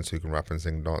my friends who can rap and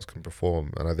sing and dance can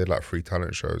perform. And I did like 3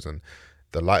 talent shows. And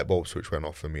the light bulb switch went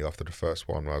off for me after the first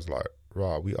one, where I was like,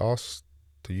 rah, we asked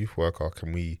the youth worker,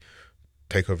 can we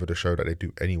take over the show that they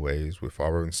do anyways with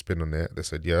our own spin on it? They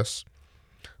said yes.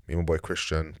 Me and my boy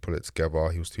Christian put it together.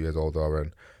 He was 2 years older,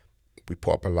 and we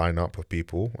put up a lineup of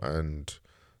people, and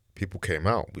people came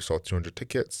out. We sold 200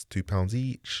 tickets, £2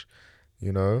 each,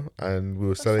 and we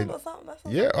were selling.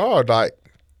 Like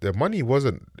the money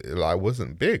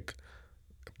wasn't big,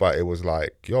 but it was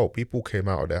like, people came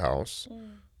out of their house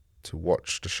to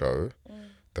watch the show.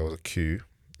 There was a queue.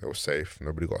 It was safe.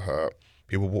 Nobody got hurt.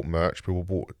 People bought merch.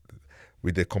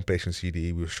 We did compilation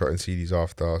CD. We were shotting CDs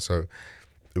after. So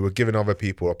we were giving other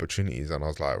people opportunities, and I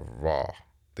was like, rah,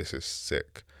 this is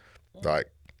sick.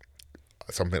 Like,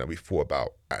 something that we thought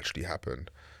about actually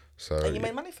happened. So and you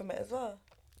made money from it as well?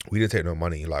 We didn't take no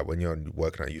money. Like, when you're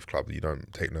working at a youth club, you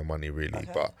don't take no money really.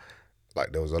 Okay. But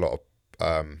like, there was a lot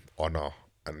of honor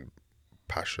and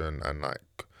passion, and like,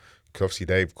 cause obviously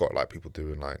they've got like people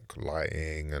doing like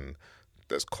lighting, and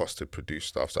there's cost to produce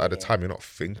stuff. So at the time, you're not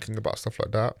thinking about stuff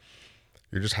like that.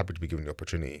 You're just happy to be given the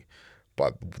opportunity.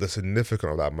 But the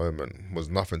significance of that moment was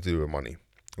nothing to do with money.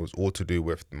 It was all to do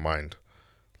with the mind.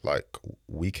 Like,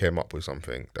 we came up with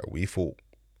something that we thought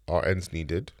our ends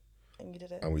needed. And you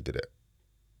did it. And we did it.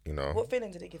 What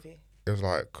feeling did it give you? It was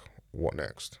like, what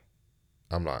next?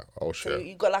 I'm like, oh shit. So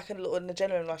you got like a little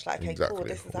adrenaline rush, like, okay, exactly. Cool,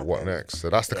 this is happening. What next? So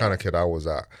that's the kind of kid I was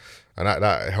at. And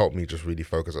that helped me just really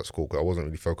focus at school, because I wasn't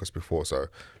really focused before. So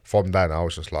from then, I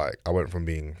was just like, I went from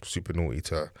being super naughty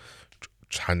to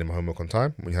handing my homework on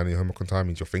time. When you hand your homework on time, it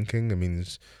means you're thinking. It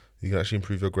means you can actually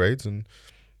improve your grades. And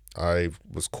I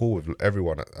was cool with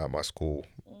everyone at my school,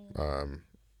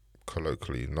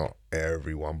 colloquially, not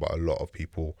everyone, but a lot of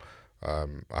people. I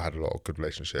had a lot of good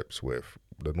relationships with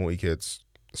the naughty kids,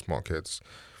 the smart kids.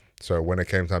 So when it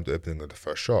came time to opening the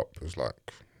first shop, it was like,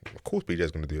 of course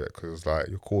BJ's going to do it, because it's like,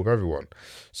 you're cool with everyone.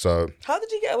 So how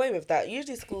did you get away with that?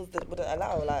 Usually schools that wouldn't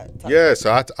allow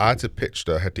so I had to pitch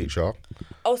the head teacher.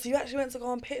 Oh, so you actually went to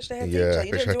go and pitch the head teacher? Yeah,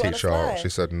 pitch the head teacher. She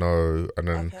said no, and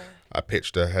then I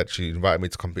pitched a head. She invited me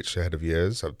to come pitch the head of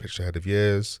years. I pitched the head of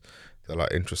years. They're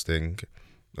like interesting,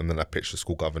 and then I pitched the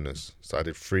school governors. So I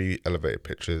did 3 elevator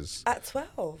pitches. At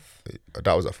 12?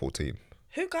 That was at 14.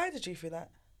 Who guided you through that?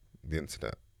 The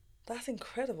internet. That's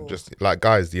incredible. Just like,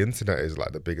 guys, the internet is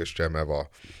like the biggest gem ever.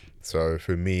 So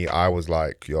for me, I was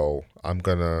like, yo, I'm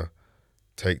gonna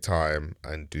take time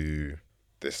and do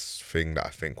this thing that I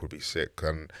think would be sick.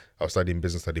 And I was studying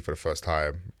business study for the first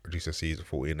time, GCSEs at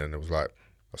 14, and it was like,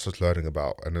 I was just learning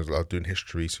about, and I was doing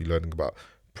history, so you're learning about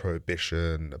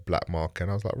prohibition, the black market,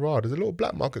 and I was like, rah, there's a little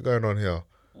black market going on here.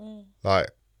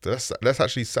 Like, let's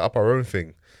actually set up our own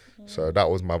thing. So that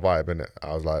was my vibe, innit?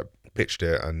 I was like, pitched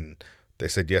it, and they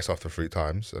said yes after 3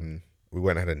 times, and we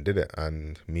went ahead and did it.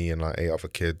 And me and like 8 other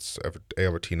kids, 8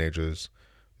 other teenagers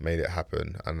made it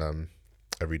happen. And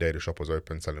every day the shop was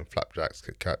open, selling flapjacks,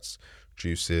 Kit Kats,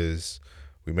 juices.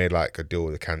 We made like a deal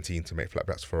with the canteen to make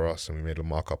flapjacks for us, and we made a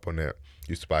markup on it.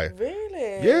 Used to buy.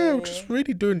 Really? Yeah, we're just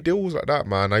really doing deals like that,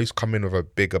 man. I used to come in with a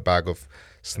bigger bag of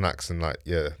snacks, and like,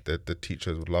 yeah, the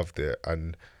teachers loved it,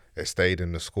 and it stayed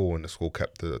in the school, and the school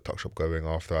kept the tuck shop going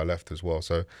after I left as well.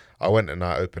 So I went and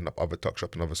I opened up other tuck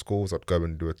shop in other schools. I'd go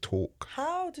and do a talk.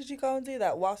 How did you go and do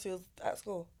that whilst you was at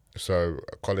school? So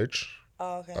college,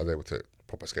 Oh, okay. I was able to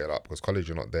proper scale up, because college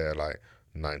you're not there like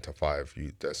 9 to 5.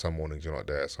 There's some mornings you're not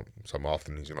there, some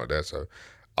afternoons you're not there. So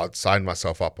I'd sign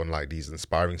myself up on like these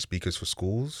inspiring speakers for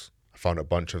schools. I found a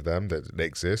bunch of them that they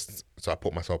exist. So I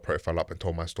put myself profile up and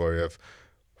told my story of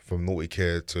from naughty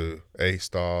kid to A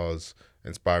stars,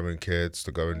 inspiring kids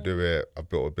to go and do it. I've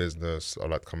built a business. I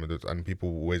like to come and do it, and people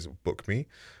always book me,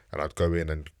 and I'd go in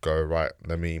and go, right,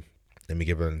 let me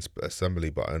give an assembly,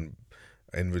 but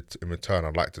in return,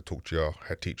 I'd like to talk to your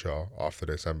head teacher after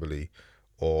the assembly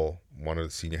or one of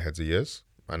the senior heads of years.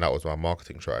 And that was my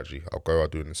marketing strategy. I'll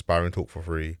do an inspiring talk for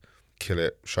free, kill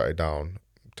it, shut it down,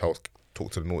 talk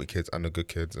to the naughty kids and the good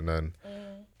kids, and then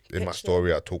in my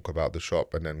story I talk about the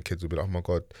shop, and then kids will be like, oh my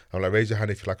God. I'm like, raise your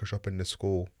hand if you like a shop in this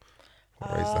school.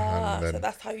 I'll raise the hand, and then, so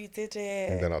that's how you did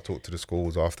it. and then I'll talk to the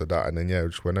schools after that, and then we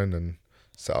just went in and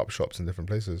set up shops in different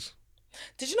places.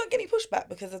 Did you not get any pushback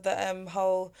because of the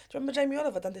whole? Do you remember Jamie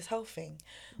Oliver done this whole thing?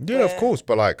 Yeah, of course.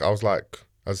 But like, I was like,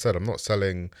 as I said, I'm not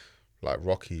selling like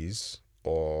Rockies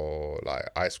or like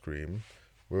ice cream.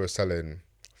 We were selling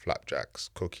flapjacks,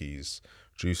 cookies,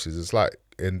 juices. It's like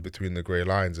in between the grey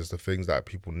lines is the things that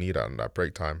people need at that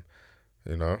break time,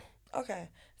 you know? Okay.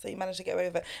 So you managed to get away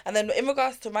with it. And then in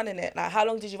regards to running it, like how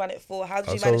long did you run it for? How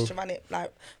did you manage to run it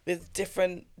like with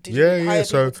different, did you hire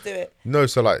people to do it? No,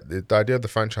 so like the idea of the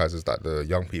franchise is that the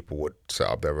young people would set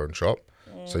up their own shop.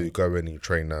 So you go in, you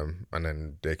train them, and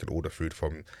then they could order food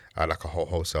from like a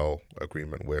wholesale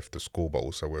agreement with the school, but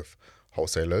also with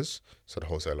wholesalers. So the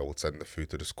wholesaler would send the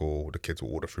food to the school, the kids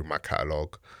will order through my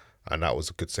catalogue. And that was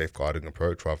a good safeguarding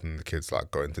approach, rather than the kids like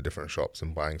going to different shops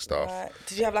and buying stuff. Right.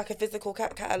 Did you have like a physical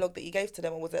catalogue that you gave to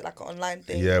them, or was it like an online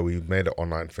thing? Yeah, we made an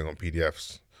online thing on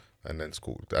PDFs, and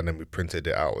then we printed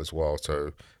it out as well.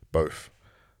 So both.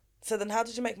 So then, how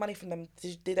did you make money from them?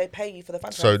 Did they pay you for the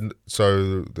franchise?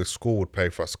 So the school would pay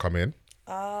for us to come in.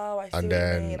 Oh, I see. And what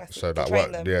then you mean. so that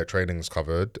worked. Yeah, training's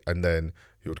covered, and then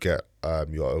you would get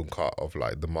your own cut of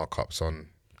like the markups on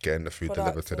getting the food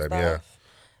delivered to them. Stuff. Yeah,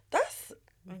 that's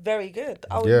very good.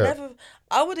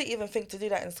 I wouldn't even think to do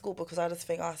that in school, because I just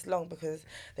think, it's long, because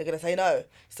they're gonna say no.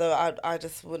 So I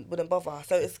just wouldn't bother.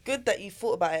 So it's good that you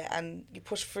thought about it and you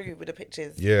pushed through with the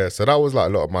pictures. Yeah, so that was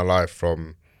like a lot of my life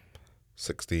from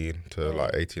 16 to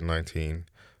like 18, 19.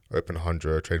 Open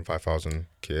 100, train 5,000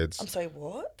 kids. I'm sorry,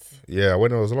 what? Yeah,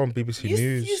 when it was on BBC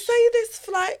News. You say this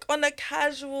like on a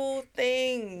casual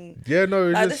thing. Yeah, no,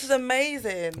 like, this is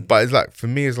amazing. But it's like, for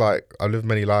me, it's like I live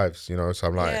many lives, you know. So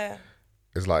I'm like,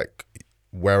 it's like,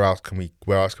 where else can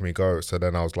we go? So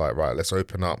then I was like, right, let's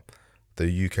open up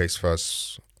the UK's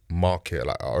first market,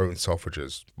 like our own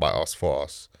Selfridges, by us, for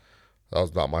us. That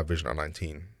was like my vision at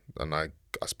 19, and I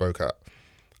spoke at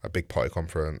a big party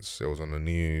conference. It was on the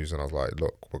news, and I was like,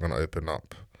 look, we're going to open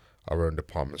up our own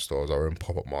department stores, our own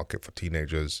pop-up market for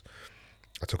teenagers.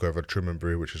 I took over the Trim and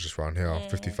Brew, which is just around here,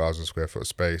 50,000 square foot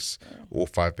space, all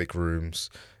 5 big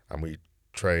rooms, and we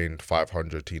trained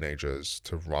 500 teenagers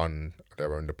to run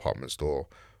their own department store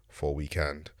for a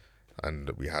weekend. And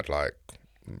we had like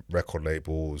record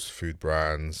labels, food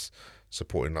brands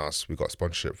supporting us. We got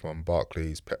sponsorship from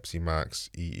Barclays, Pepsi Max,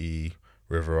 EE,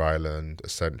 River Island,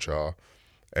 Essentia.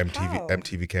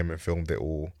 MTV came and filmed it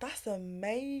all. That's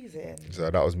amazing. So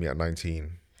that was me at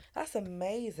 19. That's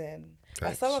amazing.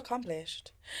 Thanks. That's so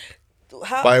accomplished.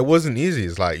 But it wasn't easy.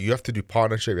 It's like, you have to do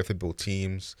partnership, you have to build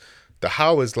teams. The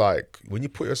how is like when you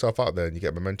put yourself out there and you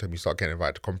get momentum, you start getting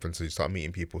invited to conferences, you start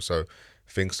meeting people, so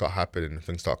things start happening,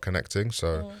 things start connecting.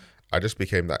 So I just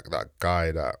became that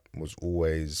guy that was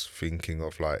always thinking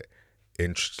of like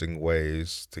interesting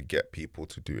ways to get people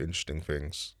to do interesting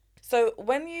things. So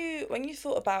when you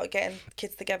thought about getting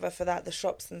kids together for that, the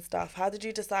shops and stuff, how did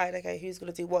you decide, okay, who's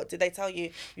gonna do what? Did they tell you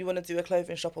we want to do a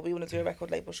clothing shop or we want to do a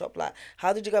record label shop? Like,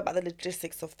 how did you go about the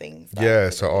logistics of things? Like, Yeah,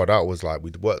 so physically? that was like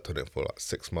we'd worked on it for like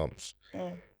 6 months.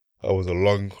 Mm. That was a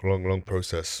long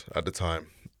process at the time.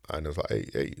 And it was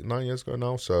like 9 years ago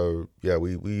now. So yeah,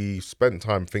 we spent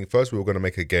time thinking. First, we were going to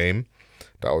make a game.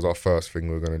 That was our first thing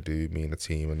we were going to do, me and the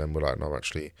team. And then we're like, no,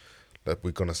 actually, that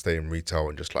we're going to stay in retail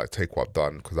and just like take what I've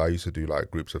done. Because I used to do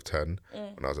like groups of 10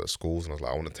 when I was at schools. And I was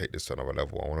like, I want to take this to another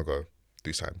level. I want to go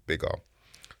do something bigger.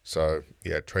 So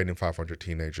yeah, training 500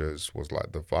 teenagers was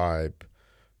like the vibe.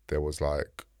 There was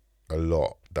like a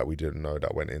lot that we didn't know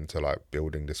that went into like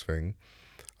building this thing.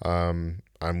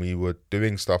 And we were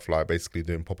doing stuff like basically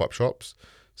doing pop-up shops.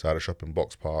 So I had a shop in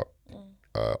Box Park,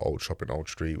 old shop in Old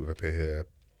Street with a pair here,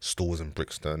 stores in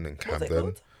Brixton and What's it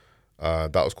Camden.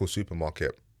 called? That was called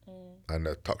Supermarket, and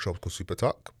the tuck shop was called Super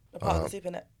Tuck. A part of the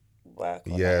Super Network.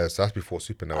 Or Yeah, no? so that's before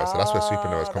Super Network. So that's where Super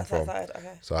Network's come That's from. outside.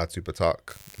 Okay. So I had Super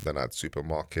Tuck, then I had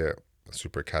Supermarket,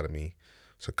 Super Academy.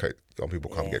 So young people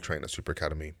come Yeah. get trained at Super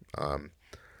Academy,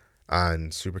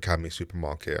 and Super Academy,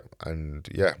 Supermarket, and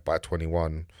yeah, by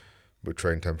 21. We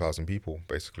trained 10,000 people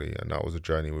basically, and that was a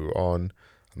journey we were on.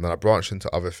 And then I branched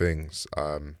into other things.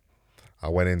 I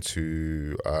went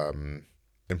into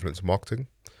influencer marketing.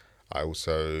 I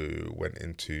also went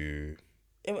into.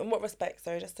 In what respect?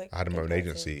 Sorry, just to I had my get own clarity.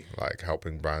 agency, like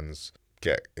helping brands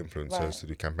get influencers Right. to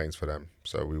do campaigns for them.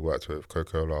 So we worked with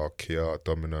Coca-Cola, Kia,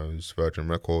 Domino's, Virgin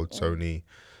Records, Sony,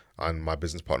 and my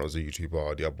business partner was a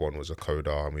YouTuber. The other one was a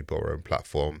coder, and we built our own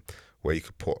platform where you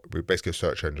could basically a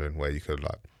search engine where you could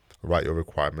like write your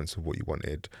requirements of what you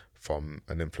wanted from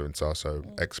an influencer. So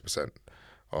X%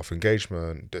 of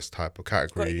engagement, this type of Got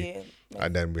category. you.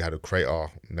 And then we had a creator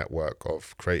network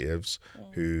of creatives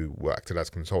who were acted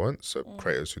as consultants. So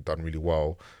creators who'd done really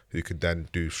well, who could then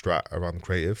do strat around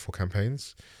creative for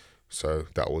campaigns. So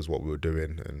that was what we were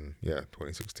doing in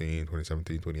 2016,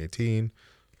 2017, 2018.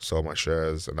 Sold my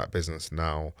shares, and that business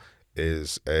now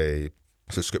is a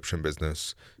subscription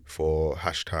business for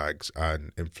hashtags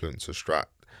and influencer strat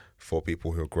for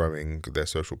people who are growing their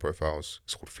social profiles.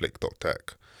 It's called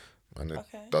Flick.tech, and it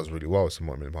Okay. does really well. It's a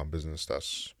multi-million-pound business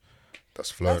that's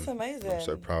flown. That's amazing. I'm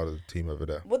so proud of the team over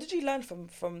there. What did you learn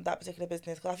from that particular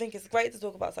business? Because I think it's great to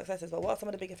talk about successes, but what are some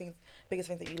of the biggest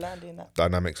things that you learned in that?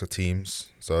 Dynamics of teams.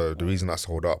 So the reason I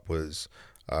sold up was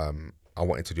I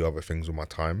wanted to do other things with my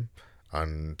time,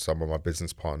 and some of my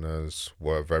business partners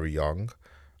were very young,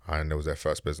 and it was their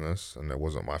first business, and it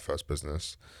wasn't my first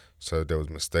business. So there was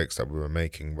mistakes that we were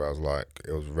making where I was like,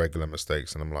 it was regular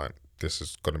mistakes, and I'm like, this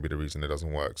is going to be the reason it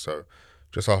doesn't work. So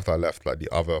just after I left, like the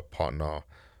other partner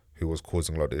who was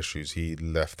causing a lot of issues, he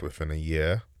left within a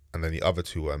year, and then the other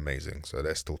two were amazing. So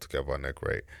they're still together and they're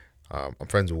great. I'm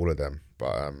friends with all of them,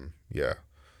 but yeah,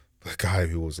 the guy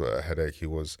who was a headache,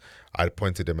 I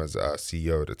appointed him as a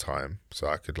CEO at the time, so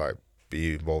I could like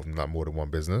be involved in like more than one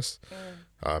business.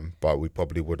 But we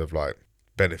probably would have like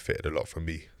benefited a lot from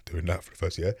me doing that for the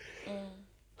first year.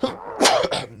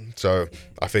 So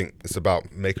I think it's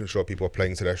about making sure people are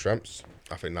playing to their strengths.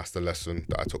 I think that's the lesson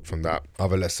that I took from that.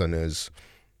 Other lesson is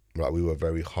like we were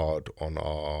very hard on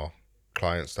our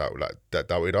clients that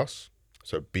doubted us.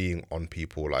 So being on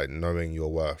people, like knowing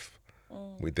your worth.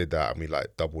 We did that, and we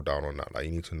like doubled down on that. Like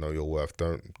you need to know your worth.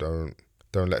 Don't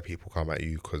let people come at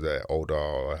you because they're older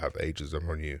or have ageism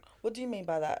on you. What do you mean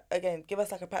by that? Again, give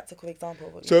us like a practical example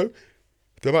of what you So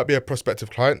there might be a prospective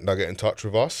client that get in touch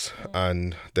with us,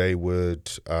 and they would.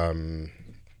 Do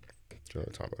you know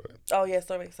the time of it? Oh yeah,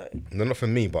 sorry. No, not for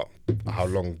me, but how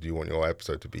long do you want your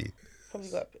episode to be? Probably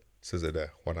got. Says it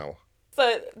there, 1 hour.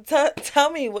 So tell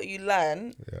me what you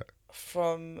learned Yeah.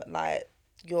 from like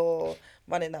your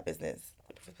running that business.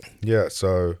 Yeah.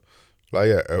 So, like,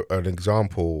 yeah, an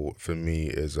example for me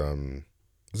is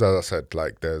as I said,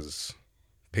 like there's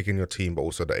picking your team, but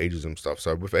also the ageism stuff.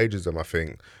 So with ageism, I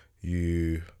think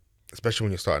you, especially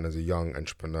when you're starting as a young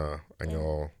entrepreneur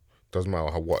and doesn't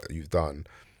matter what you've done,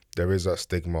 there is a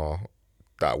stigma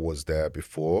that was there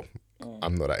before.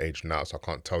 I'm not that age now, so I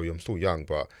can't tell you. I'm still young,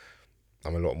 but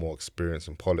I'm a lot more experienced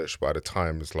and polished. But at the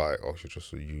time, it's like, oh, you're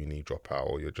just a uni dropout,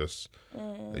 or you're just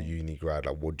a uni grad.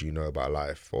 Like, what do you know about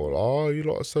life? Or, oh, you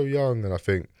lot are so young. And I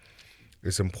think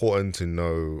it's important to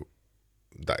know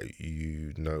that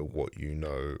you know what you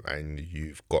know, and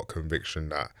you've got conviction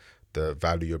that the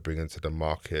value you're bringing to the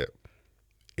market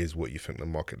is what you think the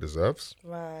market deserves.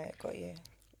 Right, got you.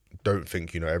 Don't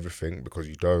think you know everything, because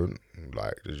you don't.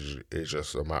 Like, it's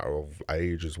just a matter of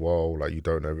age as well. Like, you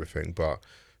don't know everything, but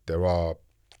there are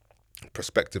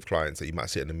prospective clients that you might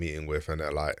sit in a meeting with, and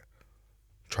they're like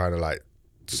trying to like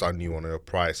sun you on a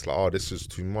price. Like, oh, this is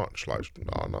too much. Like,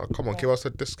 no, come on, Yeah. give us a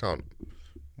discount.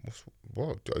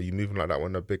 What are you moving like that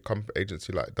when a big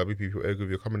agency like WPP or Ergo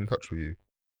are coming in touch with you?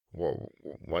 What?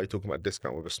 Why are you talking about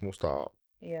discount with a small startup?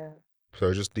 Yeah.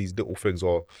 So just these little things,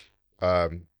 or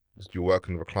um, you're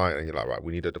working with a client and you're like, right,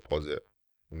 we need a deposit,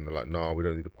 and they're like, no, we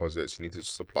don't need deposits. You need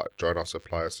to join our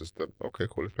supplier system. Okay,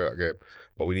 cool, let's play that game.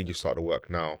 But we need you to start the work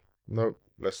now. No,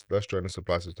 let's join the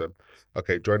supply system.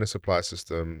 Okay, join the supply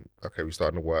system. Okay, we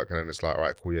starting the work, and then it's like,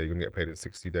 right, cool, yeah, you're gonna get paid in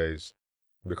 60 days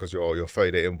because your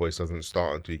 30-day invoice doesn't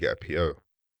start until you get a PO.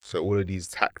 So all of these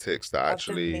tactics that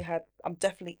actually, I'm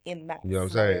definitely in that you know what I'm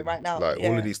scenario saying? right now. Like, all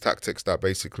of Yeah. these tactics that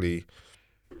basically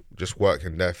just work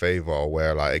in their favor,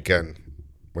 where like, again,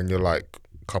 when you're like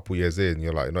a couple years in,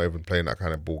 you're like not even playing that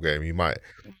kind of ball game. You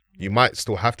might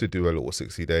still have to do a little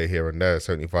 60-day here and there,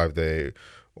 75-day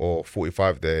or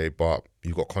 45-day, but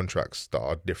you've got contracts that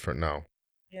are different now.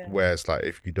 Yeah. Whereas like,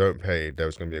 if you don't pay,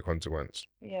 there's going to be a consequence.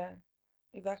 Yeah.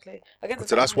 Exactly. I guess it's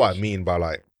So like that's what I commission. mean by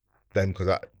like then, because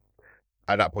at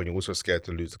that point you're also scared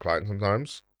to lose the client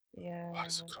sometimes. Yeah. Oh,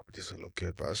 this doesn't look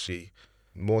good, but actually,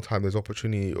 more time, there's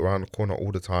opportunity around the corner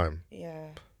all the time. Yeah.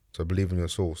 So believe in your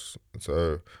source.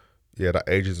 So yeah, that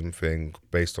ageism thing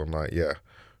based on like, yeah,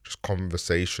 just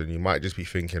conversation. You might just be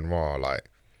thinking, raw, like,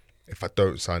 if I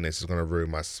don't sign this, it's gonna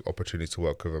ruin my opportunity to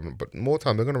work with them. But more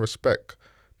time, they're gonna respect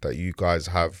that you guys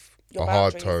have Your a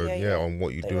hard boundaries. Yeah. tone, yeah, Yeah. on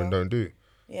what you They do and will. don't do.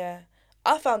 Yeah,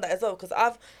 I found that as well because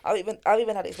I've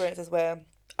even had experiences where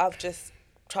I've just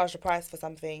charged a price for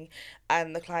something,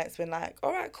 and the client's been like,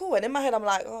 "All right, cool," and in my head I'm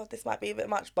like, "Oh, this might be a bit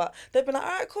much," but they've been like, "All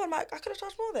right, cool." I'm like, "I could have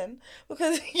charged more then,"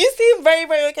 because you seem very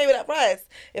very okay with that price,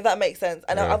 if that makes sense.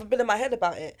 And Yeah. I've been in my head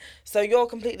about it, so you're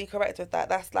completely correct with that.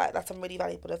 That's some really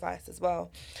valuable advice as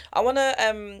well. I wanna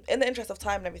in the interest of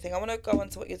time and everything, I wanna go on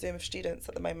to what you're doing with students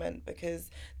at the moment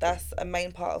because that's a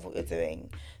main part of what you're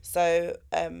doing. So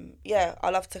yeah, I'd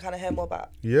love to kind of hear more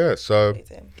about Yeah. So what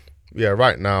you're doing. yeah,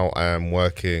 right now I am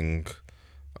working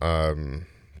um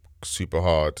super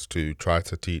hard to try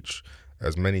to teach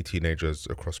as many teenagers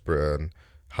across Britain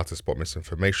how to spot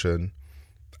misinformation,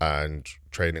 and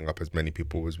training up as many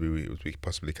people as we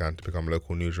possibly can to become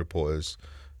local news reporters.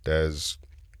 There's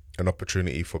an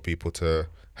opportunity for people to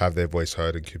have their voice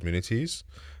heard in communities,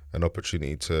 an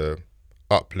opportunity to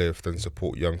uplift and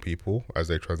support young people as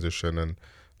they transition and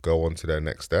go on to their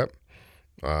next step,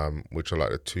 which are like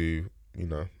the two,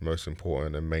 most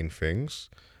important and main things.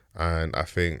 And I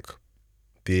think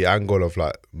the angle of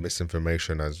like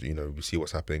misinformation, as you know, we see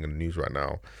what's happening in the news right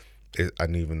now,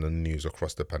 and even the news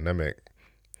across the pandemic,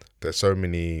 there's so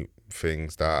many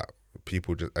things that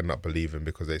people just end up believing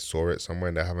because they saw it somewhere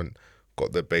and they haven't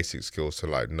got the basic skills to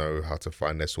like know how to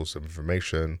find their source of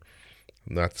information,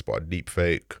 know how to spot a deep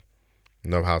fake,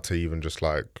 know how to even just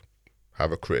like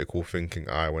have a critical thinking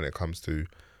eye when it comes to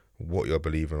what you're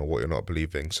believing or what you're not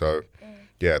believing. So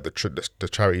yeah, the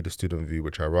charity, the Student View,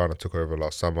 which I run, I took over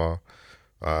last summer.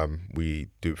 We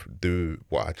do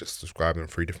what I just described in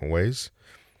three different ways.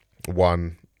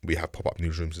 One, we have pop-up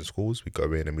newsrooms in schools. We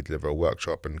go in and we deliver a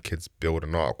workshop, and kids build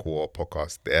an article or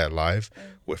podcast there live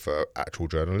with an actual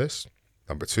journalist.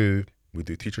 Number two, we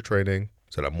do teacher training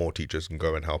so that more teachers can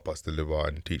go and help us deliver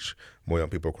and teach more young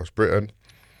people across Britain.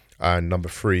 And number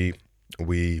three,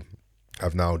 we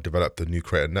have now developed a new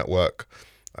creator network,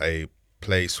 a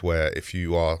place where if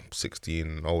you are 16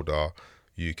 and older,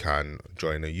 you can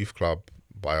join a youth club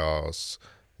by ours,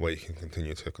 where you can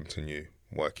continue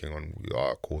working on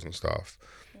our calls and stuff.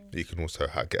 You can also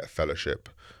get a fellowship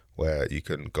where you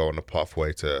can go on a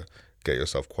pathway to get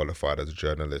yourself qualified as a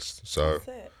journalist. So That's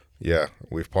it. yeah,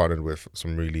 we've partnered with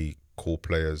some really cool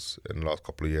players in the last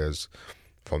couple of years,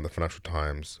 from the Financial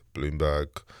Times, Bloomberg,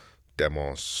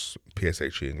 Demos,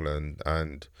 PSH England,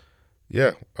 and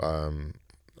yeah,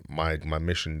 my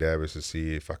mission there is to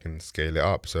see if I can scale it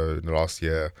up. So in the last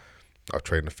year, I've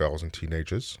trained 1,000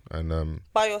 teenagers, and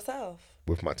By yourself.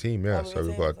 with my team, Oh, yeah. with your So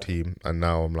we've team got a as well. team, and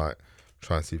now I'm like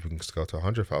trying to see if we can scale to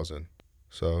 100,000.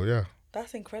 So yeah,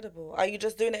 That's incredible. Are you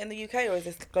just doing it in the UK or is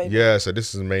this global? yeah. So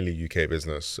this is mainly UK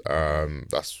business.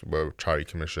 That's where charity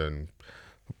commission.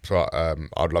 So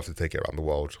I'd love to take it around the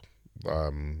world.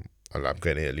 And I'm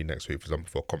going to Italy next week, for example,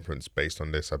 for a conference based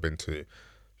on this. I've been to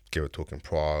give a talk in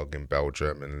Prague, in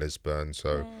Belgium, in Lisbon.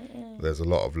 So there's a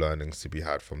lot of learnings to be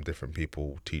had from different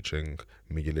people teaching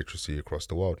media literacy across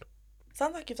the world.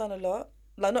 Sounds like you've done a lot.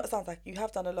 Like, not sounds like you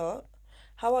have done a lot.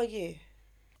 How are you?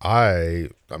 I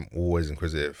am always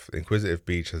inquisitive. Inquisitive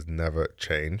Beach has never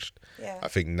changed. Yeah. I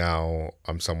think now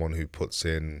I'm someone who puts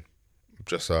in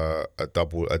just a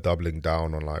doubling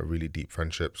down on like really deep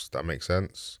friendships. That makes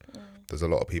sense. There's a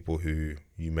lot of people who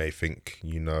you may think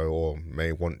you know or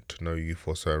may want to know you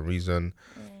for a certain reason.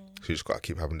 So you just got to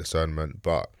keep having discernment.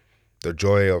 But the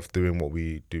joy of doing what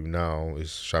we do now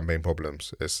is champagne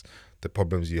problems. It's the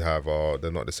problems you have are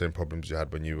they're not the same problems you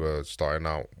had when you were starting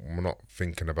out. We're not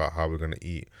thinking about how we're gonna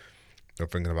eat. We're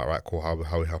thinking about right, cool, how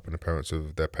we're helping the parents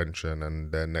with their pension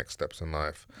and their next steps in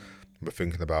life. We're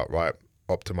thinking about right,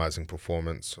 optimizing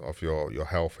performance of your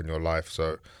health and your life.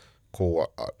 So,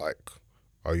 cool. Like,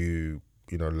 are you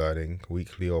learning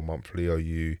weekly or monthly? Are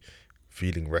you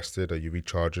feeling rested? Are you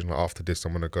recharging? Like after this,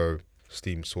 I'm gonna go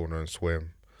steam sauna and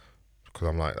swim because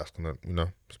I'm like that's gonna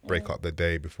just break up the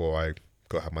day before I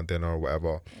go have my dinner or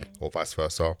whatever, or vice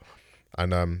versa.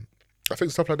 And I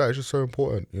think stuff like that is just so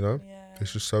important. Yeah.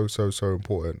 It's just so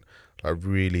important. Like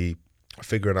really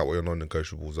figuring out what your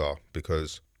non-negotiables are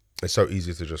because it's so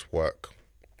easy to just work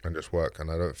and just work.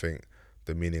 And I don't think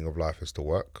the meaning of life is to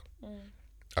work.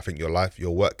 I think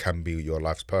your work can be your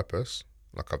life's purpose.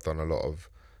 Like I've done a lot of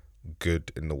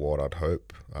good in the world. I'd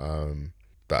hope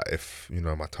that if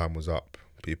my time was up,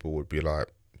 people would be like,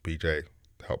 BJ,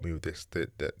 help me with this,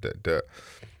 that.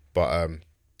 But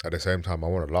at the same time, I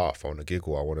want to laugh, I want to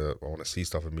giggle, I want to see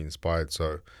stuff and be inspired.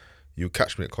 So you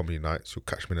catch me at comedy nights, you'll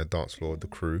catch me in the dance floor with the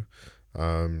crew,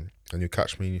 and you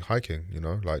catch me hiking.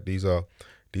 Like these are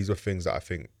things that I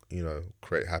think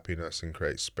create happiness and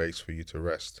create space for you to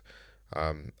rest.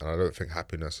 And I don't think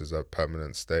happiness is a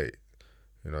permanent state.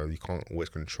 You can't always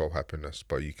control happiness,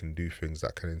 but you can do things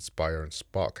that can inspire and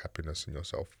spark happiness in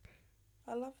yourself.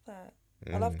 I love that.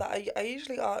 I love that. I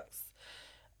usually ask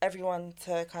everyone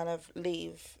to kind of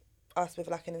leave us with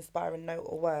like an inspiring note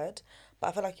or word, but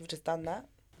I feel like you've just done that.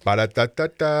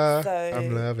 Ba-da-da-da-da. I'm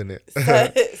So, loving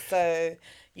it. so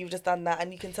you've just done that,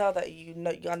 and you can tell that you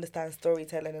understand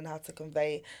storytelling and how to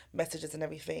convey messages and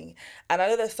everything. And I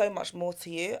know there's so much more to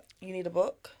you. You need a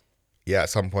book. Yeah,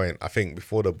 at some point, I think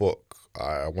before the book,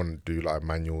 I want to do like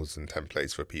manuals and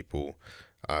templates for people,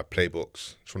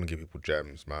 playbooks. Just want to give people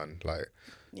gems, man. Like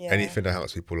Yeah. anything that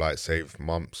helps people like save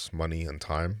months, money, and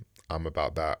time. I'm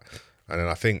about that. And then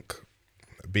I think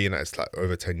being that it's like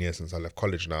over 10 years since I left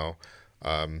college now,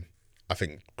 I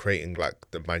think creating like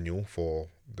the manual for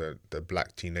the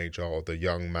black teenager or the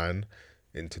young man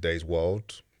in today's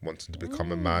world wanting to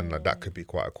become a man, like that could be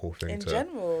quite a cool thing In to,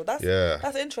 general, yeah,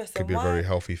 that's could interesting. be a very Why?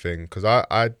 healthy thing because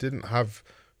I didn't have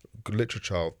good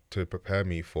literature to prepare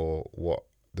me for what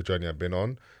the journey I've been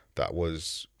on that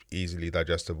was easily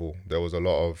digestible. There was a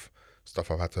lot of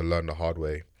stuff I've had to learn the hard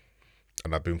way,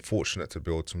 and I've been fortunate to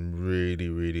build some really,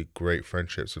 really great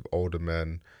friendships with older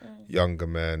men, younger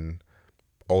men,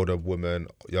 older women,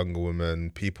 younger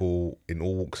women, people in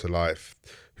all walks of life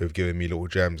who've given me little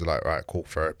gems like, right, cool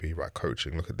therapy, right,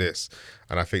 coaching, look at this.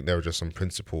 And I think there are just some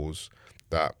principles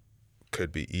that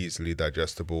could be easily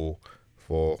digestible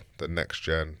for the next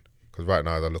gen. Because right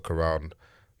now, as I look around,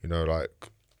 like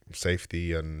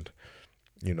safety and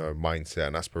mindset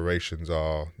and aspirations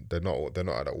they're not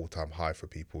at an all-time high for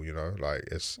people. Like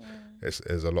it's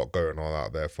there's a lot going on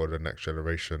out there for the next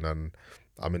generation, and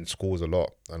I'm in schools a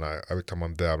lot, and every time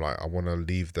I'm there, I'm like I want to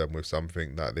leave them with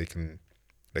something that they can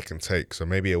take. So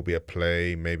maybe it'll be a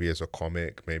play, maybe it's a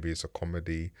comic, maybe it's a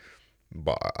comedy,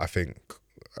 but I think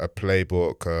a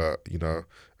playbook,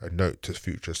 a note to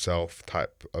future self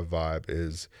type of vibe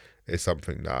is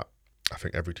something that I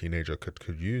think every teenager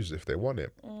could use if they want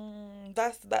it.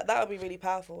 That would be really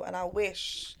powerful, and I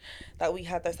wish that we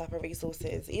had those type of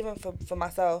resources, even for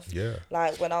myself. Yeah.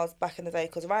 Like when I was back in the day,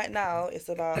 because right now it's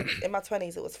about in my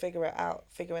 20s it was figuring it out,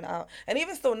 and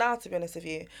even still now, to be honest with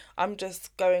you, I'm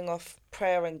just going off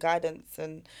prayer and guidance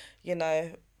and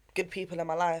good people in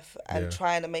my life and Yeah.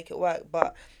 trying to make it work.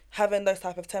 But having those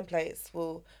type of templates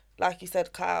will, like you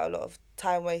said, cut out a lot of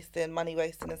time wasting, money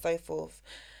wasting, and so forth.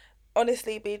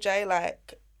 Honestly, BJ,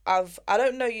 like I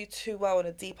don't know you too well on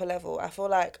a deeper level. I feel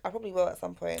like I probably will at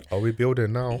some point. Are we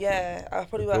building now? Yeah,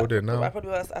 Building I now. probably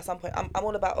will at some point. I'm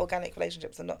all about organic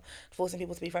relationships and not forcing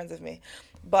people to be friends with me.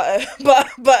 But but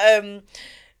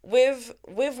with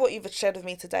what you've shared with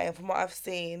me today and from what I've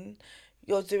seen,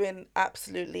 you're doing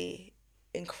absolutely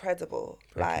incredible.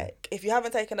 Thank you. Like if you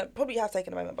haven't probably have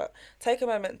taken a moment, but take a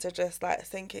moment to just like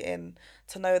sink it in,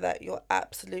 to know that you're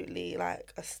absolutely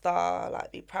like a star.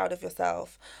 Like be proud of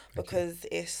yourself because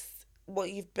it's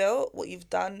what you've built, what you've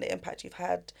done, the impact you've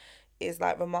had is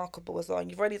like remarkable as well.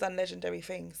 And you've already done legendary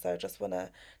things. So just wanna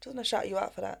shout you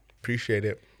out for that. Appreciate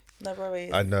it. No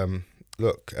worries. And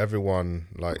look, everyone,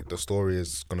 like the story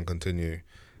is gonna continue,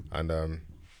 and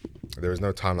there is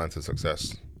no timeline to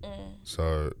success.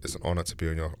 So it's an honor to be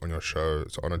on your show.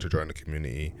 It's an honor to join the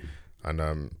community,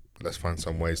 and let's find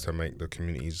some ways to make the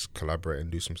communities collaborate and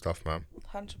do some stuff, man.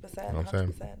 100%, You know what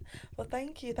I'm 100%. Well,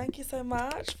 thank you so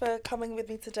much for coming with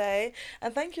me today,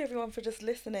 and thank you everyone for just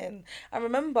listening. And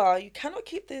remember, you cannot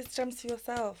keep these gems to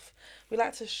yourself. We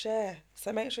like to share,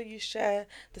 so make sure you share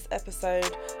this episode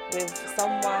with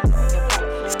someone on your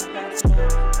platform, personal,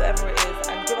 whatever it is,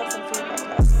 and give us some feedback.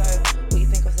 Let us know what you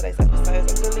think of today's episodes. I'm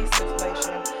going to leave some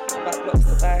information about Blocks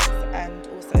to Bags and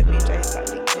also Bejay's like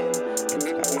LinkedIn,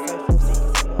 Instagram, and so forth, so you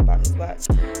can see more about his work.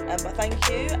 But thank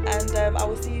you, and I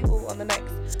will see you all on the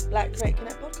next Black Create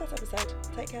Connect podcast episode.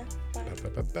 Take care. Bye. Bow,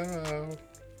 bow, bow, bow.